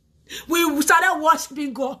 We started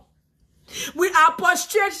worshiping God. We are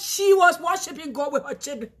prostrate. She was worshiping God with her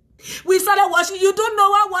children. We started worshiping. You don't know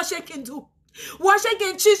what worship can do. Worship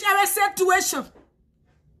can change every situation.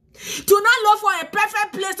 Do not look for a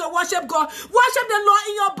perfect place to worship God. Worship the Lord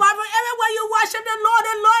in your Bible. Everywhere you worship the Lord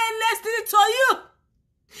is listening to you.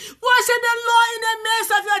 Worship the Lord in the midst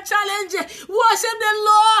of your challenges. Worship the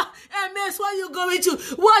Lord amidst what you're going through.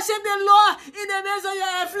 Worship the Lord in the midst of your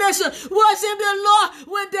affliction. Worship the Lord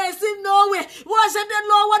when there seems no way. Worship the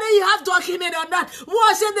Lord whether you have document or not.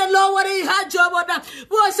 Worship the Lord whether you have job or not.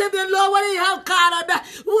 Worship the Lord whether you have car or not.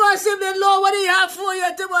 Worship the Lord whether you have food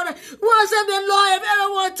or not. Worship the Lord if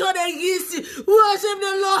everyone turned against you. Worship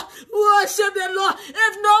the Lord. Worship the Lord.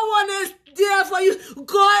 If no one is there for you,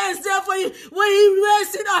 God is there for you. When He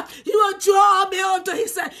raises it up, He will draw me unto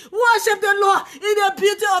His side. Worship the Lord in the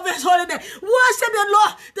beauty of His holiness. Worship the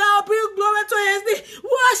Lord that will bring glory to His name.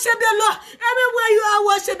 Worship the Lord everywhere you are.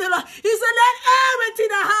 Worship the Lord. He said, let everything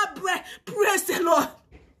that have breath praise the Lord.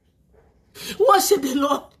 Worship the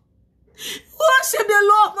Lord. Worship the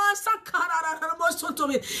Lord. Worship the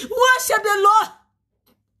Lord.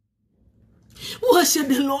 Worship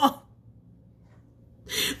the Lord.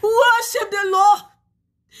 Worship the Lord.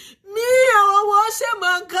 Me, I will worship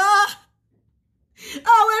my God.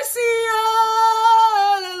 I will sing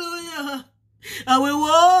hallelujah. I will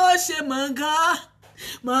worship my God.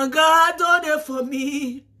 My God done it for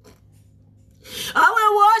me. I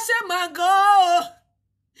will worship my God.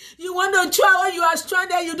 You want to travel, you are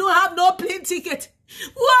stranded, you don't have no plane ticket.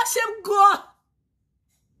 Worship God.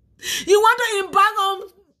 You want to embark on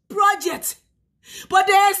projects, but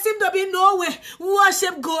there seems to be no way.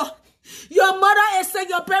 Worship God. Your mother is sick,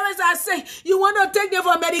 your parents are sick. You want to take them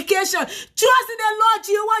for medication. Trust in the Lord.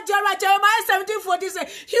 Jeremiah 17:14 says,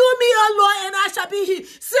 heal me, O Lord, and I shall be healed.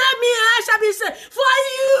 Save me, and I shall be saved. For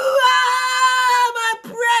you are my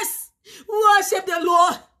praise. Worship the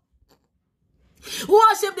Lord.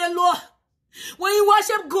 Worship the Lord. When you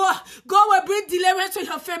worship God, God will bring deliverance to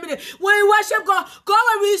your family. When you worship God, God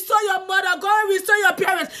will restore your mother. God will restore your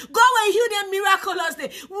parents. God will heal them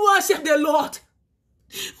miraculously. Worship the Lord.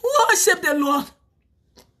 Worship the Lord.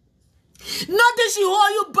 Nothing should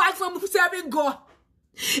hold you back from serving God.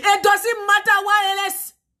 It doesn't matter what it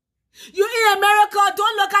is. You in America,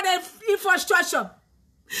 don't look at the infrastructure.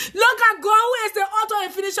 Look at God who is the author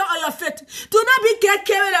and finisher of your faith. Do not be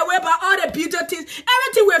carried away by all the beauty things.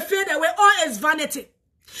 Everything will fade away. All is vanity.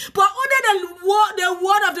 But under the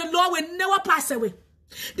word of the Lord will never pass away.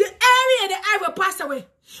 The area and the eye will pass away.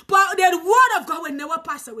 But the word of God will never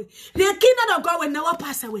pass away. The kingdom of God will never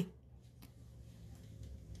pass away.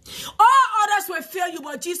 All others will fail you,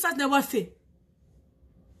 but Jesus never fail.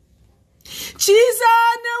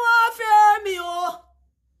 Jesus never fail me, oh.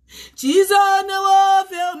 Jesus never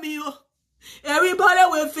fail me, oh. Everybody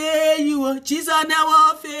will fail you, oh. Jesus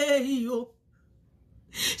never fail you, oh.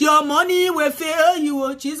 Your money will fail you,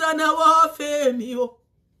 oh. Jesus never fail me, oh.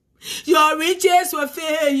 Your riches will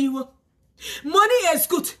fail you, oh. Money is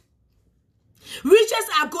good. Riches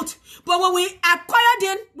are good. But when we acquire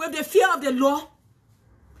them with the fear of the Lord,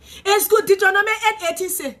 it's good. Deuteronomy 8:18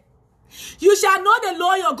 says, you shall know the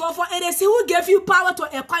Lord your God, for it is He who gave you power to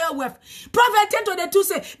acquire wealth. Prophet 10:22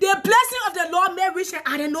 says, the blessing of the Lord may rich and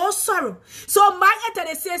add no sorrow. So Mark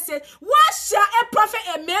 8:36 says, what shall a prophet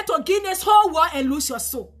a man to gain this whole world and lose your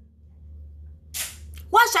soul?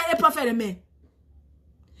 What shall a prophet a man?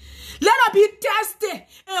 Let us be thirsty and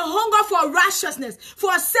hunger for righteousness,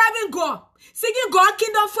 for serving God, seeking God's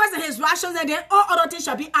kingdom first and His righteousness, and then all other things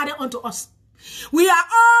shall be added unto us. We are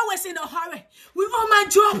always in a hurry. We on my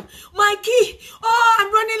job, my key. Oh,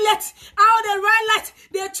 I'm running late. Out the red light,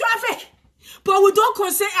 the traffic. But we don't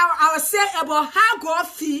concern ourselves about how God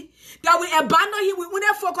feels that we abandon Him. We only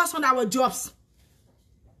focus on our jobs.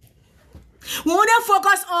 We only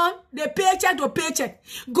focus on the paycheck to paycheck.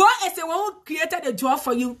 God is the one who created the job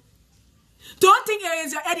for you. Don't think it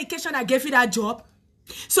is your education that gave you that job.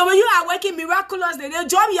 So when you are working miraculously, the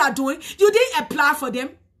job you are doing, you didn't apply for them.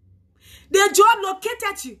 The job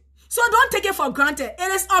located you. So don't take it for granted.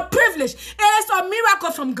 It is a privilege. It is a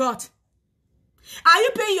miracle from God. Are you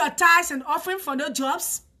paying your tithes and offering for those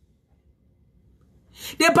jobs?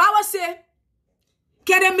 The Bible says,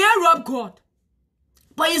 can a man rob God?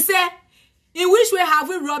 But you say, in which way have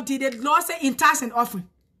we robbed thee? The Lord said, in tithes and offering.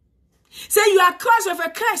 Say, you are cursed with a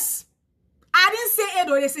curse. I didn't say it,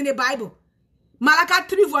 or it's in the Bible. Malachi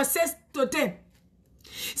 3 verse 6 to 10.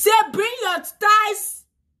 Say, bring your tithes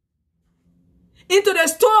into the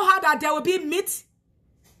storehouse that there will be meat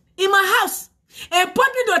in my house. And put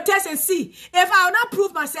me to a test and see if I will not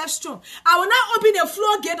prove myself strong. I will not open the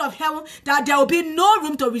floodgate of heaven that there will be no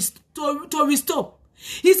room to restore.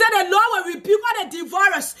 He said the Lord will rebuke all the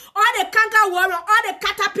devourers, all the canker worm, all the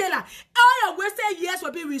caterpillar. All your wasted years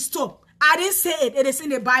will be restored. I didn't say it. It is in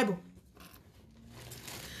the Bible.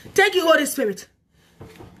 Thank you, Holy Spirit.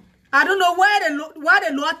 I don't know why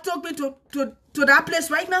the Lord took me to that place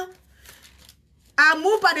right now. I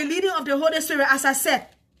moved by the leading of the Holy Spirit, as I said.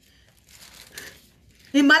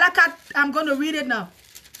 In Malachi, I'm going to read it now.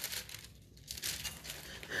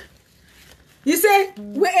 He said,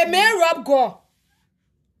 where a man rob God.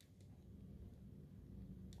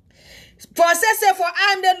 For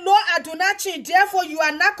I am the Lord, I do not change, therefore you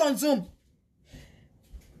are not consumed.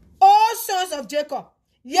 O sons of Jacob,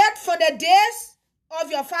 yet for the days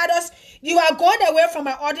of your fathers, you are gone away from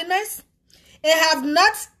my ordinance, and have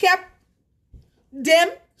not kept them.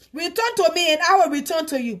 Return to me, and I will return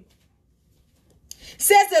to you,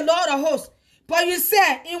 says the Lord of hosts. But you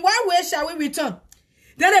say, in what way shall we return?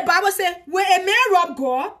 Then the Bible says, when a man rob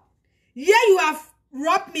God, yea, you have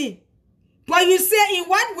robbed me. But you say, in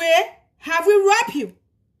what way have we robbed you?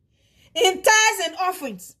 In tithes and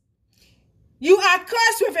offerings. You are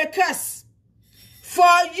cursed with a curse, for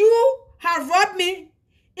you have robbed me,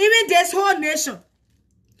 even this whole nation.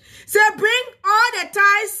 So bring all the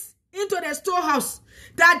tithes into the storehouse,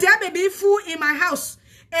 that there may be food in my house.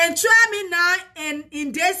 And try me now, and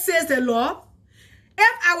in this says the Lord,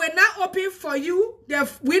 if I will not open for you the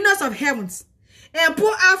windows of heavens, and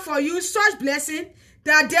pour out for you such blessing,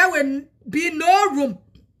 that there will be no room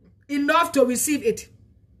enough to receive it.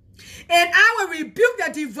 And I will rebuke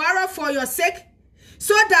the devourer for your sake,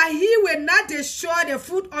 so that he will not destroy the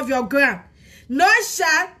fruit of your ground, nor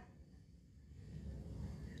shall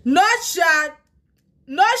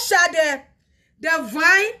the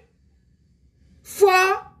vine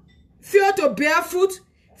fail to bear fruit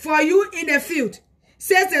for you in the field,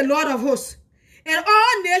 says the Lord of hosts. And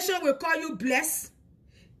all nations will call you blessed,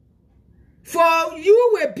 for you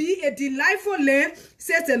will be a delightful land,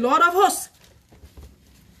 says the Lord of hosts.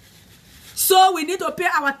 So we need to pay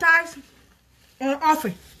our tithes and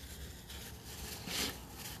offering.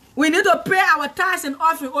 We need to pay our tithes and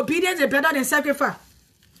offering. Obedience is better than sacrifice.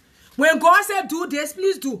 When God said do this,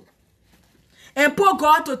 please do. And put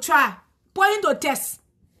God to try. Put him to test.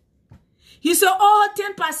 He said, oh,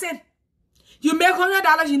 10%. You make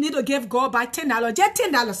 $100, you need to give God by $10. Just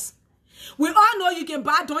 $10. We all know you can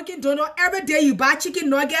buy Dunkin' Donuts. Every day you buy chicken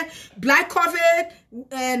nugget, black coffee,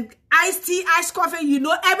 and iced tea, iced coffee. You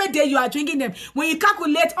know every day you are drinking them. When you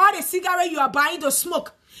calculate all the cigarettes you are buying to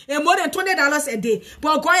smoke, and more than $20 a day.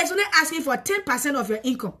 But God is only asking for 10% of your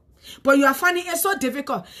income. But you are finding it so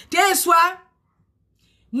difficult. That is why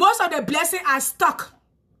most of the blessings are stuck.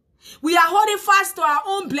 We are holding fast to our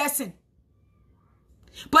own blessing.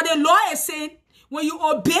 But the Lord is saying, when you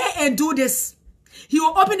obey and do this, He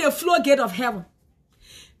will open the floodgate of heaven.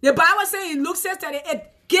 The Bible says in Luke 6:38,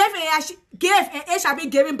 give and it shall be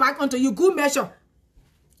given back unto you, good measure.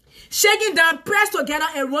 Shaking down, pressed together,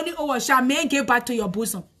 and running over, shall men give back to your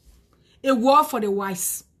bosom. A word for the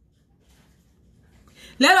wise.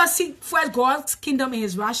 Let us seek first God's kingdom and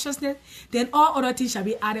his righteousness, then all other things shall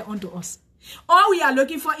be added unto us. All we are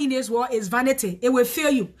looking for in this world is vanity. It will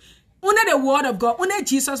fail you. Only the word of God, only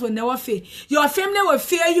Jesus will never fail. Your family will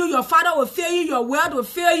fail you, your father will fail you, your world will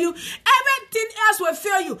fail you, everything else will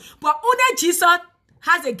fail you. But only Jesus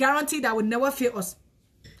has a guarantee that will never fail us.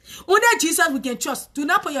 Only Jesus we can trust. Do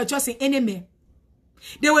not put your trust in any man.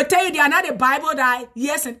 They will tell you they are not the Bible that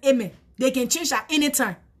yes and amen. They can change at any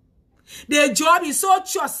time. The job you so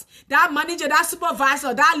trust. That manager, that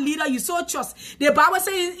supervisor, that leader you so trust. The Bible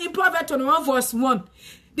says in Proverbs 21 verse 1,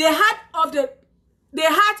 the heart of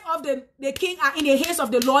the king are in the hands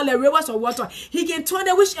of the Lord, like rivers of water. He can turn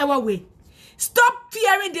it whichever way. Stop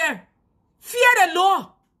fearing them. Fear the Lord.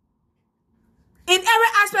 In every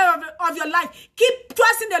aspect of your life, keep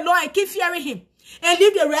trusting the Lord and keep fearing him. And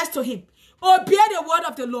leave the rest to him. Obey the word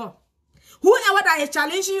of the Lord. Whoever that is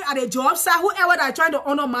challenging you at a job site, whoever that is trying to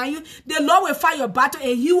undermine you, the Lord will fight your battle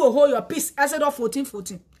and he will hold your peace. Exodus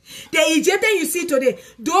 14:14. The Egyptian you see today,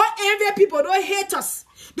 don't envy people, don't hate us.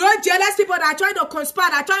 Don't jealous people that are trying to conspire,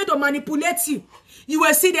 that are trying to manipulate you. You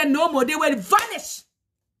will see them no more. They will vanish.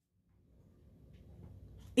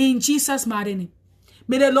 In Jesus' mighty name.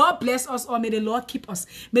 May the Lord bless us or may the Lord keep us.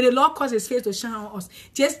 May the Lord cause his face to shine on us.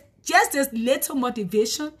 Just this little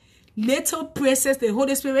motivation, little praises, the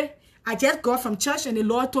Holy Spirit. I just got from church and the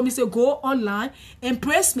Lord told me, say, go online and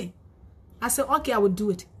praise me. I said, okay, I will do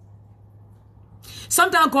it.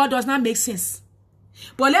 Sometimes God does not make sense.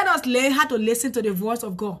 But let us learn how to listen to the voice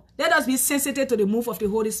of God. Let us be sensitive to the move of the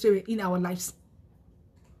Holy Spirit in our lives.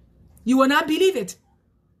 You will not believe it.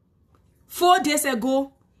 4 days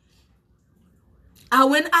ago, I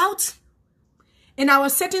went out and I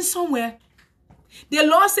was sitting somewhere. The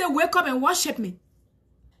Lord said, wake up and worship me.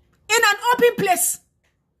 In an open place.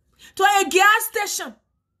 To a gas station.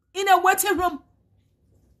 In a waiting room.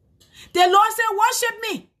 The Lord said, worship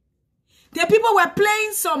me. The people were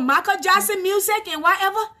playing some Michael Jackson music and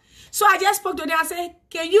whatever. So I just spoke to them. I said,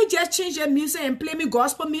 can you just change your music and play me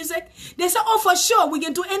gospel music? They said, oh, for sure. We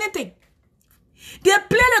can do anything. They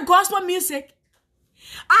played the gospel music.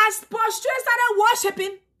 As prostrate started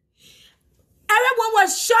worshiping, everyone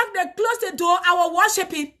was shocked. They closed the door. I was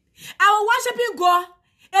worshiping. God.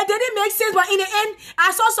 It didn't make sense, but in the end,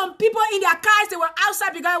 I saw some people in their cars. They were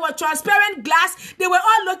outside because it was transparent glass. They were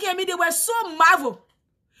all looking at me. They were so marveled.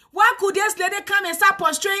 Why could this lady come and start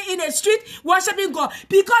prostrating in the street, worshiping God?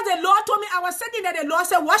 Because the Lord told me, I was sitting there, the Lord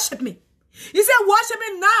said, worship me. He said, worship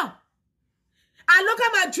me now. I look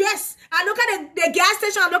at my dress. I look at the gas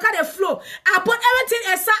station. I look at the floor. I put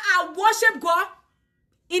everything aside. I worship God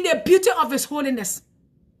in the beauty of his holiness.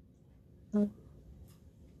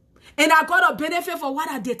 And I got a benefit for what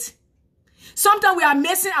I did. Sometimes we are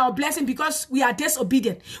missing our blessing because we are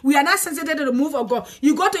disobedient. We are not sensitive to the move of God.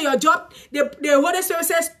 You go to your job, the Holy Spirit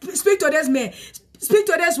says, speak to this man, speak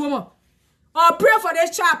to this woman, or pray for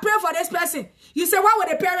this child, pray for this person. You say, what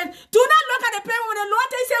would the parent? Do not look at the parent. When the Lord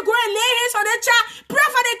tells you, go and lay hands on the child, pray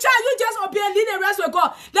for the child. You just obey and lead the rest with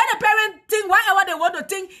God. Let the parent think whatever they want to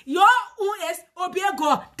think. Your own is obey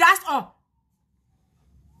God. That's all.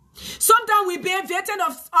 Sometimes we be victim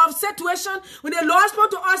of situation. When the Lord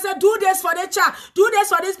spoke to us, say, do this for the child, do this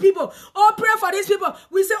for these people, oh, pray for these people.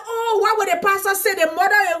 We say, oh, what would the pastor say? The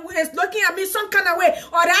mother is looking at me some kind of way,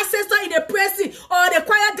 or that sister in the prison, or the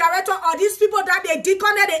choir director, or these people that the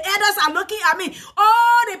deacon and the elders are looking at me.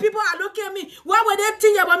 All the people are looking at me. What would they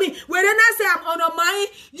think about me? When they not say I'm on your mind,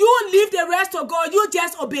 you leave the rest to God. You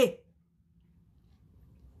just obey.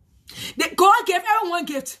 God gave everyone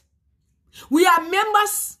gift. We are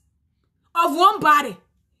members of one body.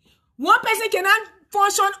 One person cannot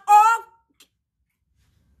function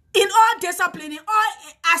in all discipline, in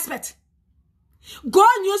all aspects. God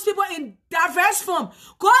used people in diverse form.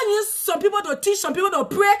 God used some people to teach, some people to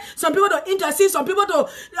pray, some people to intercede, some people to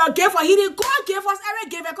give for healing. God gave us every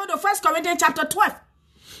gift according to 1 Corinthians chapter 12.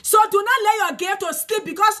 So do not let your gift to sleep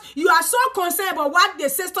because you are so concerned about what the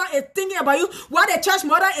sister is thinking about you, what the church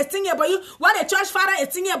mother is thinking about you, what the church father is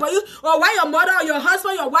thinking about you, or what your mother or your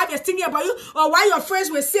husband, your wife is thinking about you, or what your friends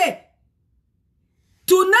will say.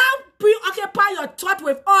 Do not preoccupy your thought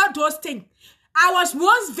with all those things. I was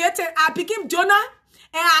once vetted. I became Jonah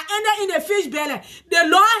and I ended in the fish belly. The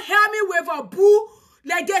Lord helped me with a bull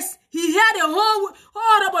like this. He had a whole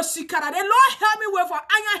horrible shikara. The Lord helped me with an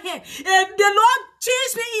iron hand. And the Lord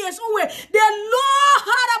changed me in his own way. The Lord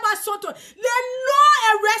had about something. The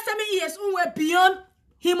Lord arrested me in his own way beyond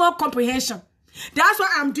human comprehension. That's why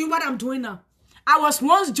I'm doing what I'm doing now. I was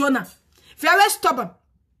once Jonah. Very stubborn.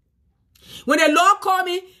 When the Lord called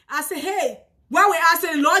me, I said, hey, when I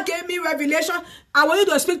said the Lord gave me revelation, I want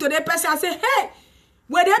you to speak to that person. I said, hey,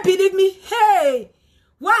 will they believe me? Hey,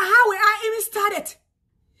 well, how will I even start it?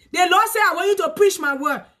 The Lord said, I want you to preach my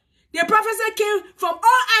word. The prophecy came from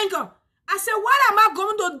all angles. I said, what am I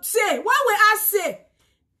going to say? What will I say?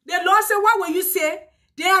 The Lord said, what will you say?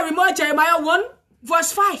 Then I remember Jeremiah 1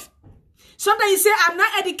 verse 5. Sometimes you say, I'm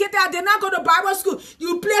not educated. I did not go to Bible school.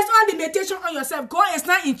 You place all limitation on yourself. God is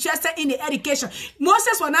not interested in the education.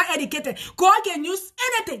 Moses was not educated. God can use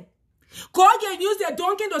anything. God can use the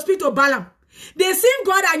donkey to speak to Balaam. The same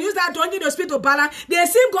God that used that donkey to speak to Balaam, the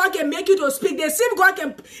same God can make you to speak. The same God can,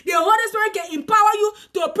 the Holy Spirit can empower you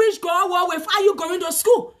to preach God's word without you going to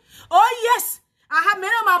school. Oh yes, I have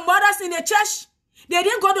many of my mothers in the church. They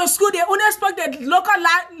didn't go to school. They only spoke the local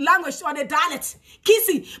language or the dialect,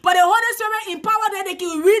 Kisi. But the Holy Spirit empowered them. They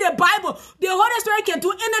can read the Bible. The Holy Spirit can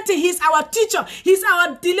do anything. He's our teacher. He's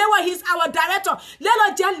our deliverer. He's our director.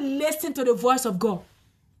 Let us just listen to the voice of God.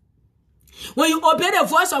 When you obey the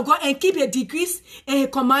voice of God and keep your decrees and his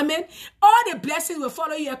commandment, all the blessings will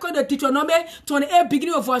follow you. According to Deuteronomy 28,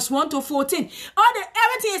 beginning of verse 1 to 14.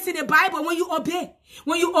 Everything is in the Bible when you obey.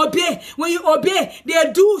 When you obey,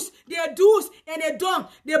 the do's, and the don't.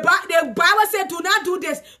 The Bible said, do not do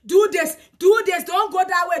this, do this, don't go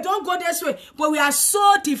that way, don't go this way. But we are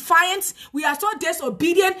so defiant, we are so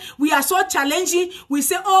disobedient, we are so challenging. We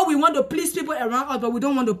say, oh, we want to please people around us, but we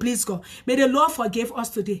don't want to please God. May the Lord forgive us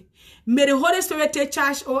today. May the Holy Spirit take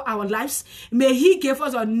charge of our lives. May He give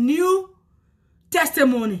us a new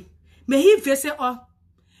testimony. May He visit us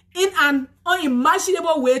in an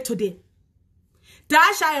unimaginable way today.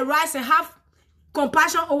 Thou shalt arise and have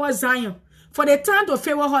compassion over Zion. For the time to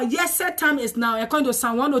favor her, yes, set time is now. According to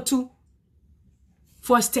Psalm 102,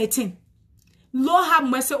 verse 13. Lord, have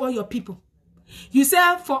mercy on your people. You say,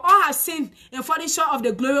 for all have sinned and fallen short of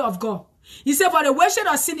the glory of God. You say, for the wages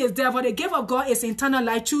of sin is death, for the gift of God is eternal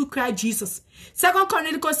life through Christ Jesus. 2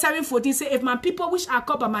 Chronicles 7:14 say, if my people which are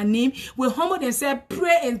called by my name will humble themselves,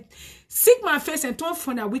 pray and seek my face and turn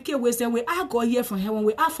from their wicked ways, then we are God here from heaven.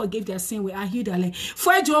 We are forgive their sin. We are healed their land.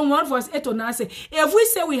 1 John 1 verse 8 to 9 say, if we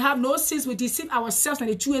say we have no sins, we deceive ourselves and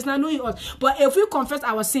the truth is not knowing us. But if we confess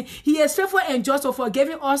our sin, He is faithful and just for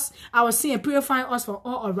forgiving us our sin and purifying us from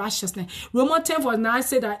all unrighteousness. Romans 10 verse 9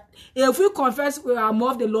 say that if we confess with our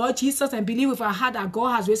mouth the Lord Jesus and believe with our heart that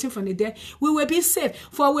God has risen from the dead, we will be saved.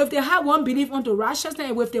 For with the heart one believe unto righteousness,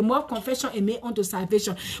 and with the mouth confession is made unto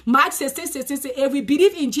salvation. Mark 16:16 say, if we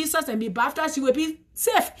believe in Jesus and be baptized, you will be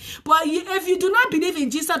safe. But if you do not believe in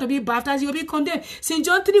Jesus to be baptized, you will be condemned. St.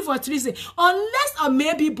 John 3 verse 3 says, unless a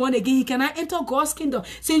man be born again, he cannot enter God's kingdom.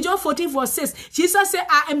 St. John 14 verse 6, Jesus said,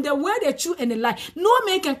 I am the way, the truth, and the life. No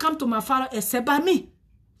man can come to my Father except by me.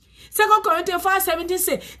 2 Corinthians 5:17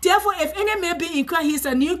 says, therefore, if any man be in Christ, he is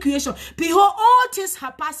a new creation. Behold, all things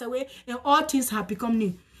have passed away, and all things have become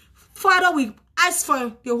new. Father, we ask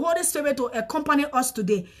for the Holy Spirit to accompany us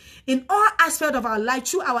today in all aspects of our life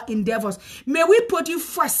through our endeavors. May we put you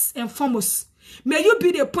first and foremost. May you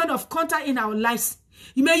be the point of contact in our lives.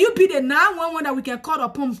 May you be the 911 that we can call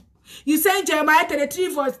upon. You say in Jeremiah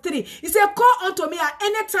 33 verse 3, you say, call unto me at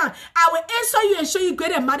any time. I will answer you and show you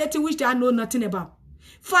great and mighty things which I know nothing about.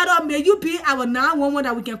 Father, may you be our 911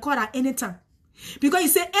 that we can call at any time. Because you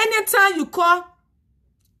say, anytime you call,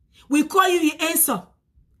 we call you, you answer.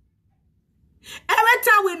 Every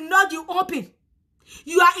time we knock, you open.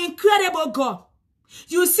 You are incredible, God.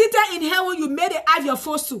 You seated in heaven, you made the earth your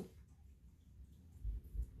footstool.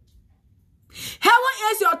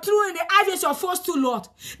 Heaven is your throne and the earth is your footstool, Lord.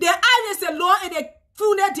 The earth is the Lord and the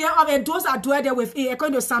fullness thereof, and those that dwell there with it,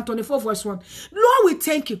 according to Psalm 24 verse 1. Lord, we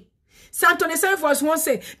thank you. Psalm 27 verse 1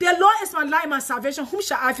 say, the Lord is my light, my salvation, whom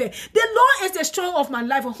shall I fear? The Lord is the strength of my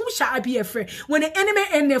life, and whom shall I be afraid? When the enemy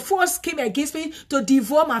and the foes came against me to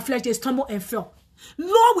devour my flesh, they stumbled and fell.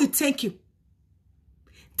 Lord, we thank you.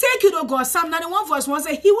 Thank you, Lord God. Psalm 91 verse 1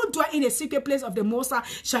 says, he who dwell in the secret place of the Most High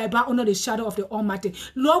shall abide under the shadow of the Almighty.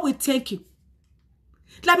 Lord, we thank you.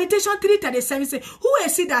 Lamentation 3:37 says, who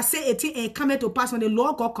is he that say a thing and cometh to pass when the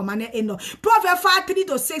Lord God commanded it not? Proverbs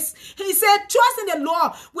 5:3-6, he said, trust in the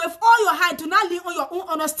Lord with all your heart. Do not lean on your own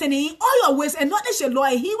understanding. In all your ways acknowledge the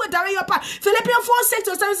Lord, and He will direct your path. Philippians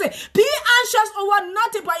 4:6-7 says, be anxious over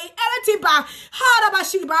nothing, but in everything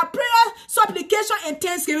by prayer, supplication, and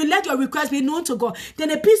thanksgiving, let your requests be known to God. Then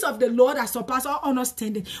the peace of the Lord that surpasses all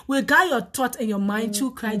understanding will guide your thoughts and your mind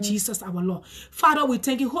through Christ Jesus our Lord. Father, we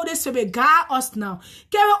thank you. Holy Spirit, guide us now.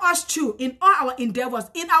 Carry us through in all our endeavors,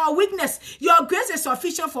 in our weakness. Your grace is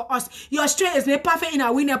sufficient for us. Your strength is made perfect in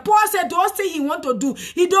our weakness. Paul said, those things he wants to do,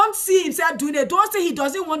 he don't see himself doing it. Those things he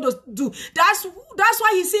doesn't want to do, that's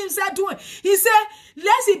why he sees himself doing. He said,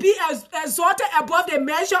 lest he be exalted above the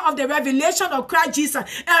measure of the revelation of Christ Jesus.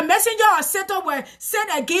 A messenger of Satan were sent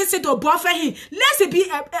against it to buffet him, lest he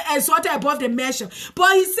be exalted above the measure.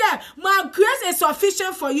 But he said, my grace is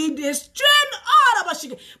sufficient for you. The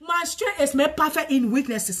strength, my strength is made perfect in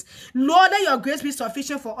weaknesses. Lord, let your grace be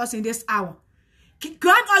sufficient for us in this hour.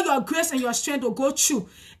 Grant all your grace and your strength to go through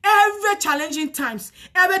every challenging times,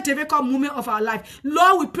 every difficult moment of our life.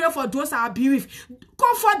 Lord, we pray for those that are bereaved.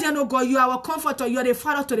 Comfort them, oh God. You are our comforter. You are the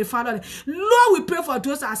father to the fatherless. Lord, we pray for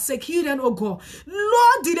those that are sick. Heal them, oh God.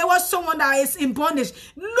 Lord, deliver someone that is in bondage.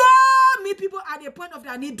 Lord, God meet people at the point of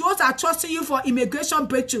their need. Those are trusting you for immigration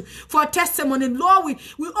breakthrough, for testimony. Lord,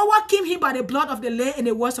 we overcame him by the blood of the Lamb and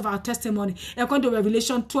the words of our testimony. According to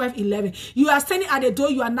Revelation 12:11. You are standing at the door,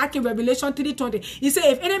 you are knocking. Revelation 3:20. He said,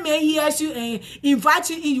 if any man hears you and invites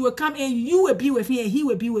you in, you will come in, you will be with him, and he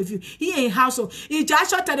will be with you. He in household. In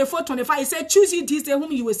Joshua 34:25, he said, choose you this day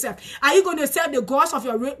whom you will serve. Are you going to serve the gods of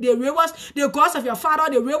the rivers, the gods of your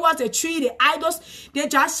father, the rivers, the tree, the idols? Then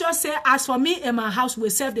Joshua said, as for me and my house, will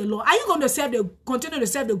serve the Lord. Are you going to continue to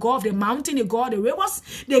serve the God of the mountain, the God of the rivers?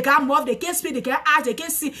 They got mouth, they can't speak, they can't ask, they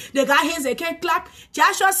can't see, they got hands, they can't clap.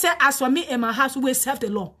 Joshua said, as for me and my house, will serve the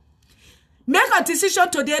Lord. Make a decision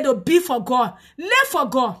today to be for God. Live for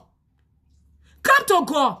God. Come to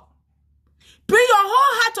God. Bring your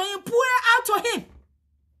whole heart to him. Pour it out to him.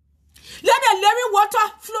 Let the living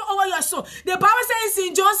water flow over your soul. The Bible says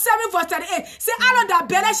in John 7:38, say, out of that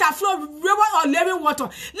belly shall flow river of living water.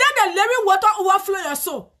 Let the living water overflow your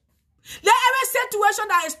soul. Let every situation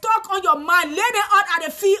that is stuck on your mind, lay it out at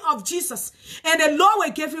the feet of Jesus. And the Lord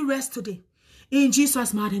will give you rest today. In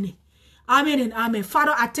Jesus' mighty name. Amen and amen.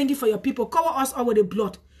 Father, I thank you for your people. Cover us all with the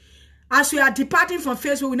blood. As we are departing from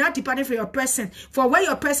Facebook, we're not departing from your presence. For where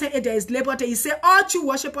your presence is, there is liberty. You say all true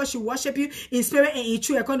worshipers should worship you in spirit and in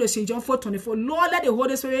truth. According to St. John 4:24. Lord, let the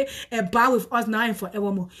Holy Spirit abide with us now and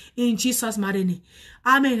forevermore. In Jesus' mighty name.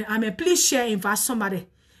 Amen. Amen. Please share and invite somebody.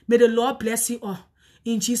 May the Lord bless you all.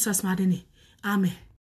 In Jesus' mighty name. Amen.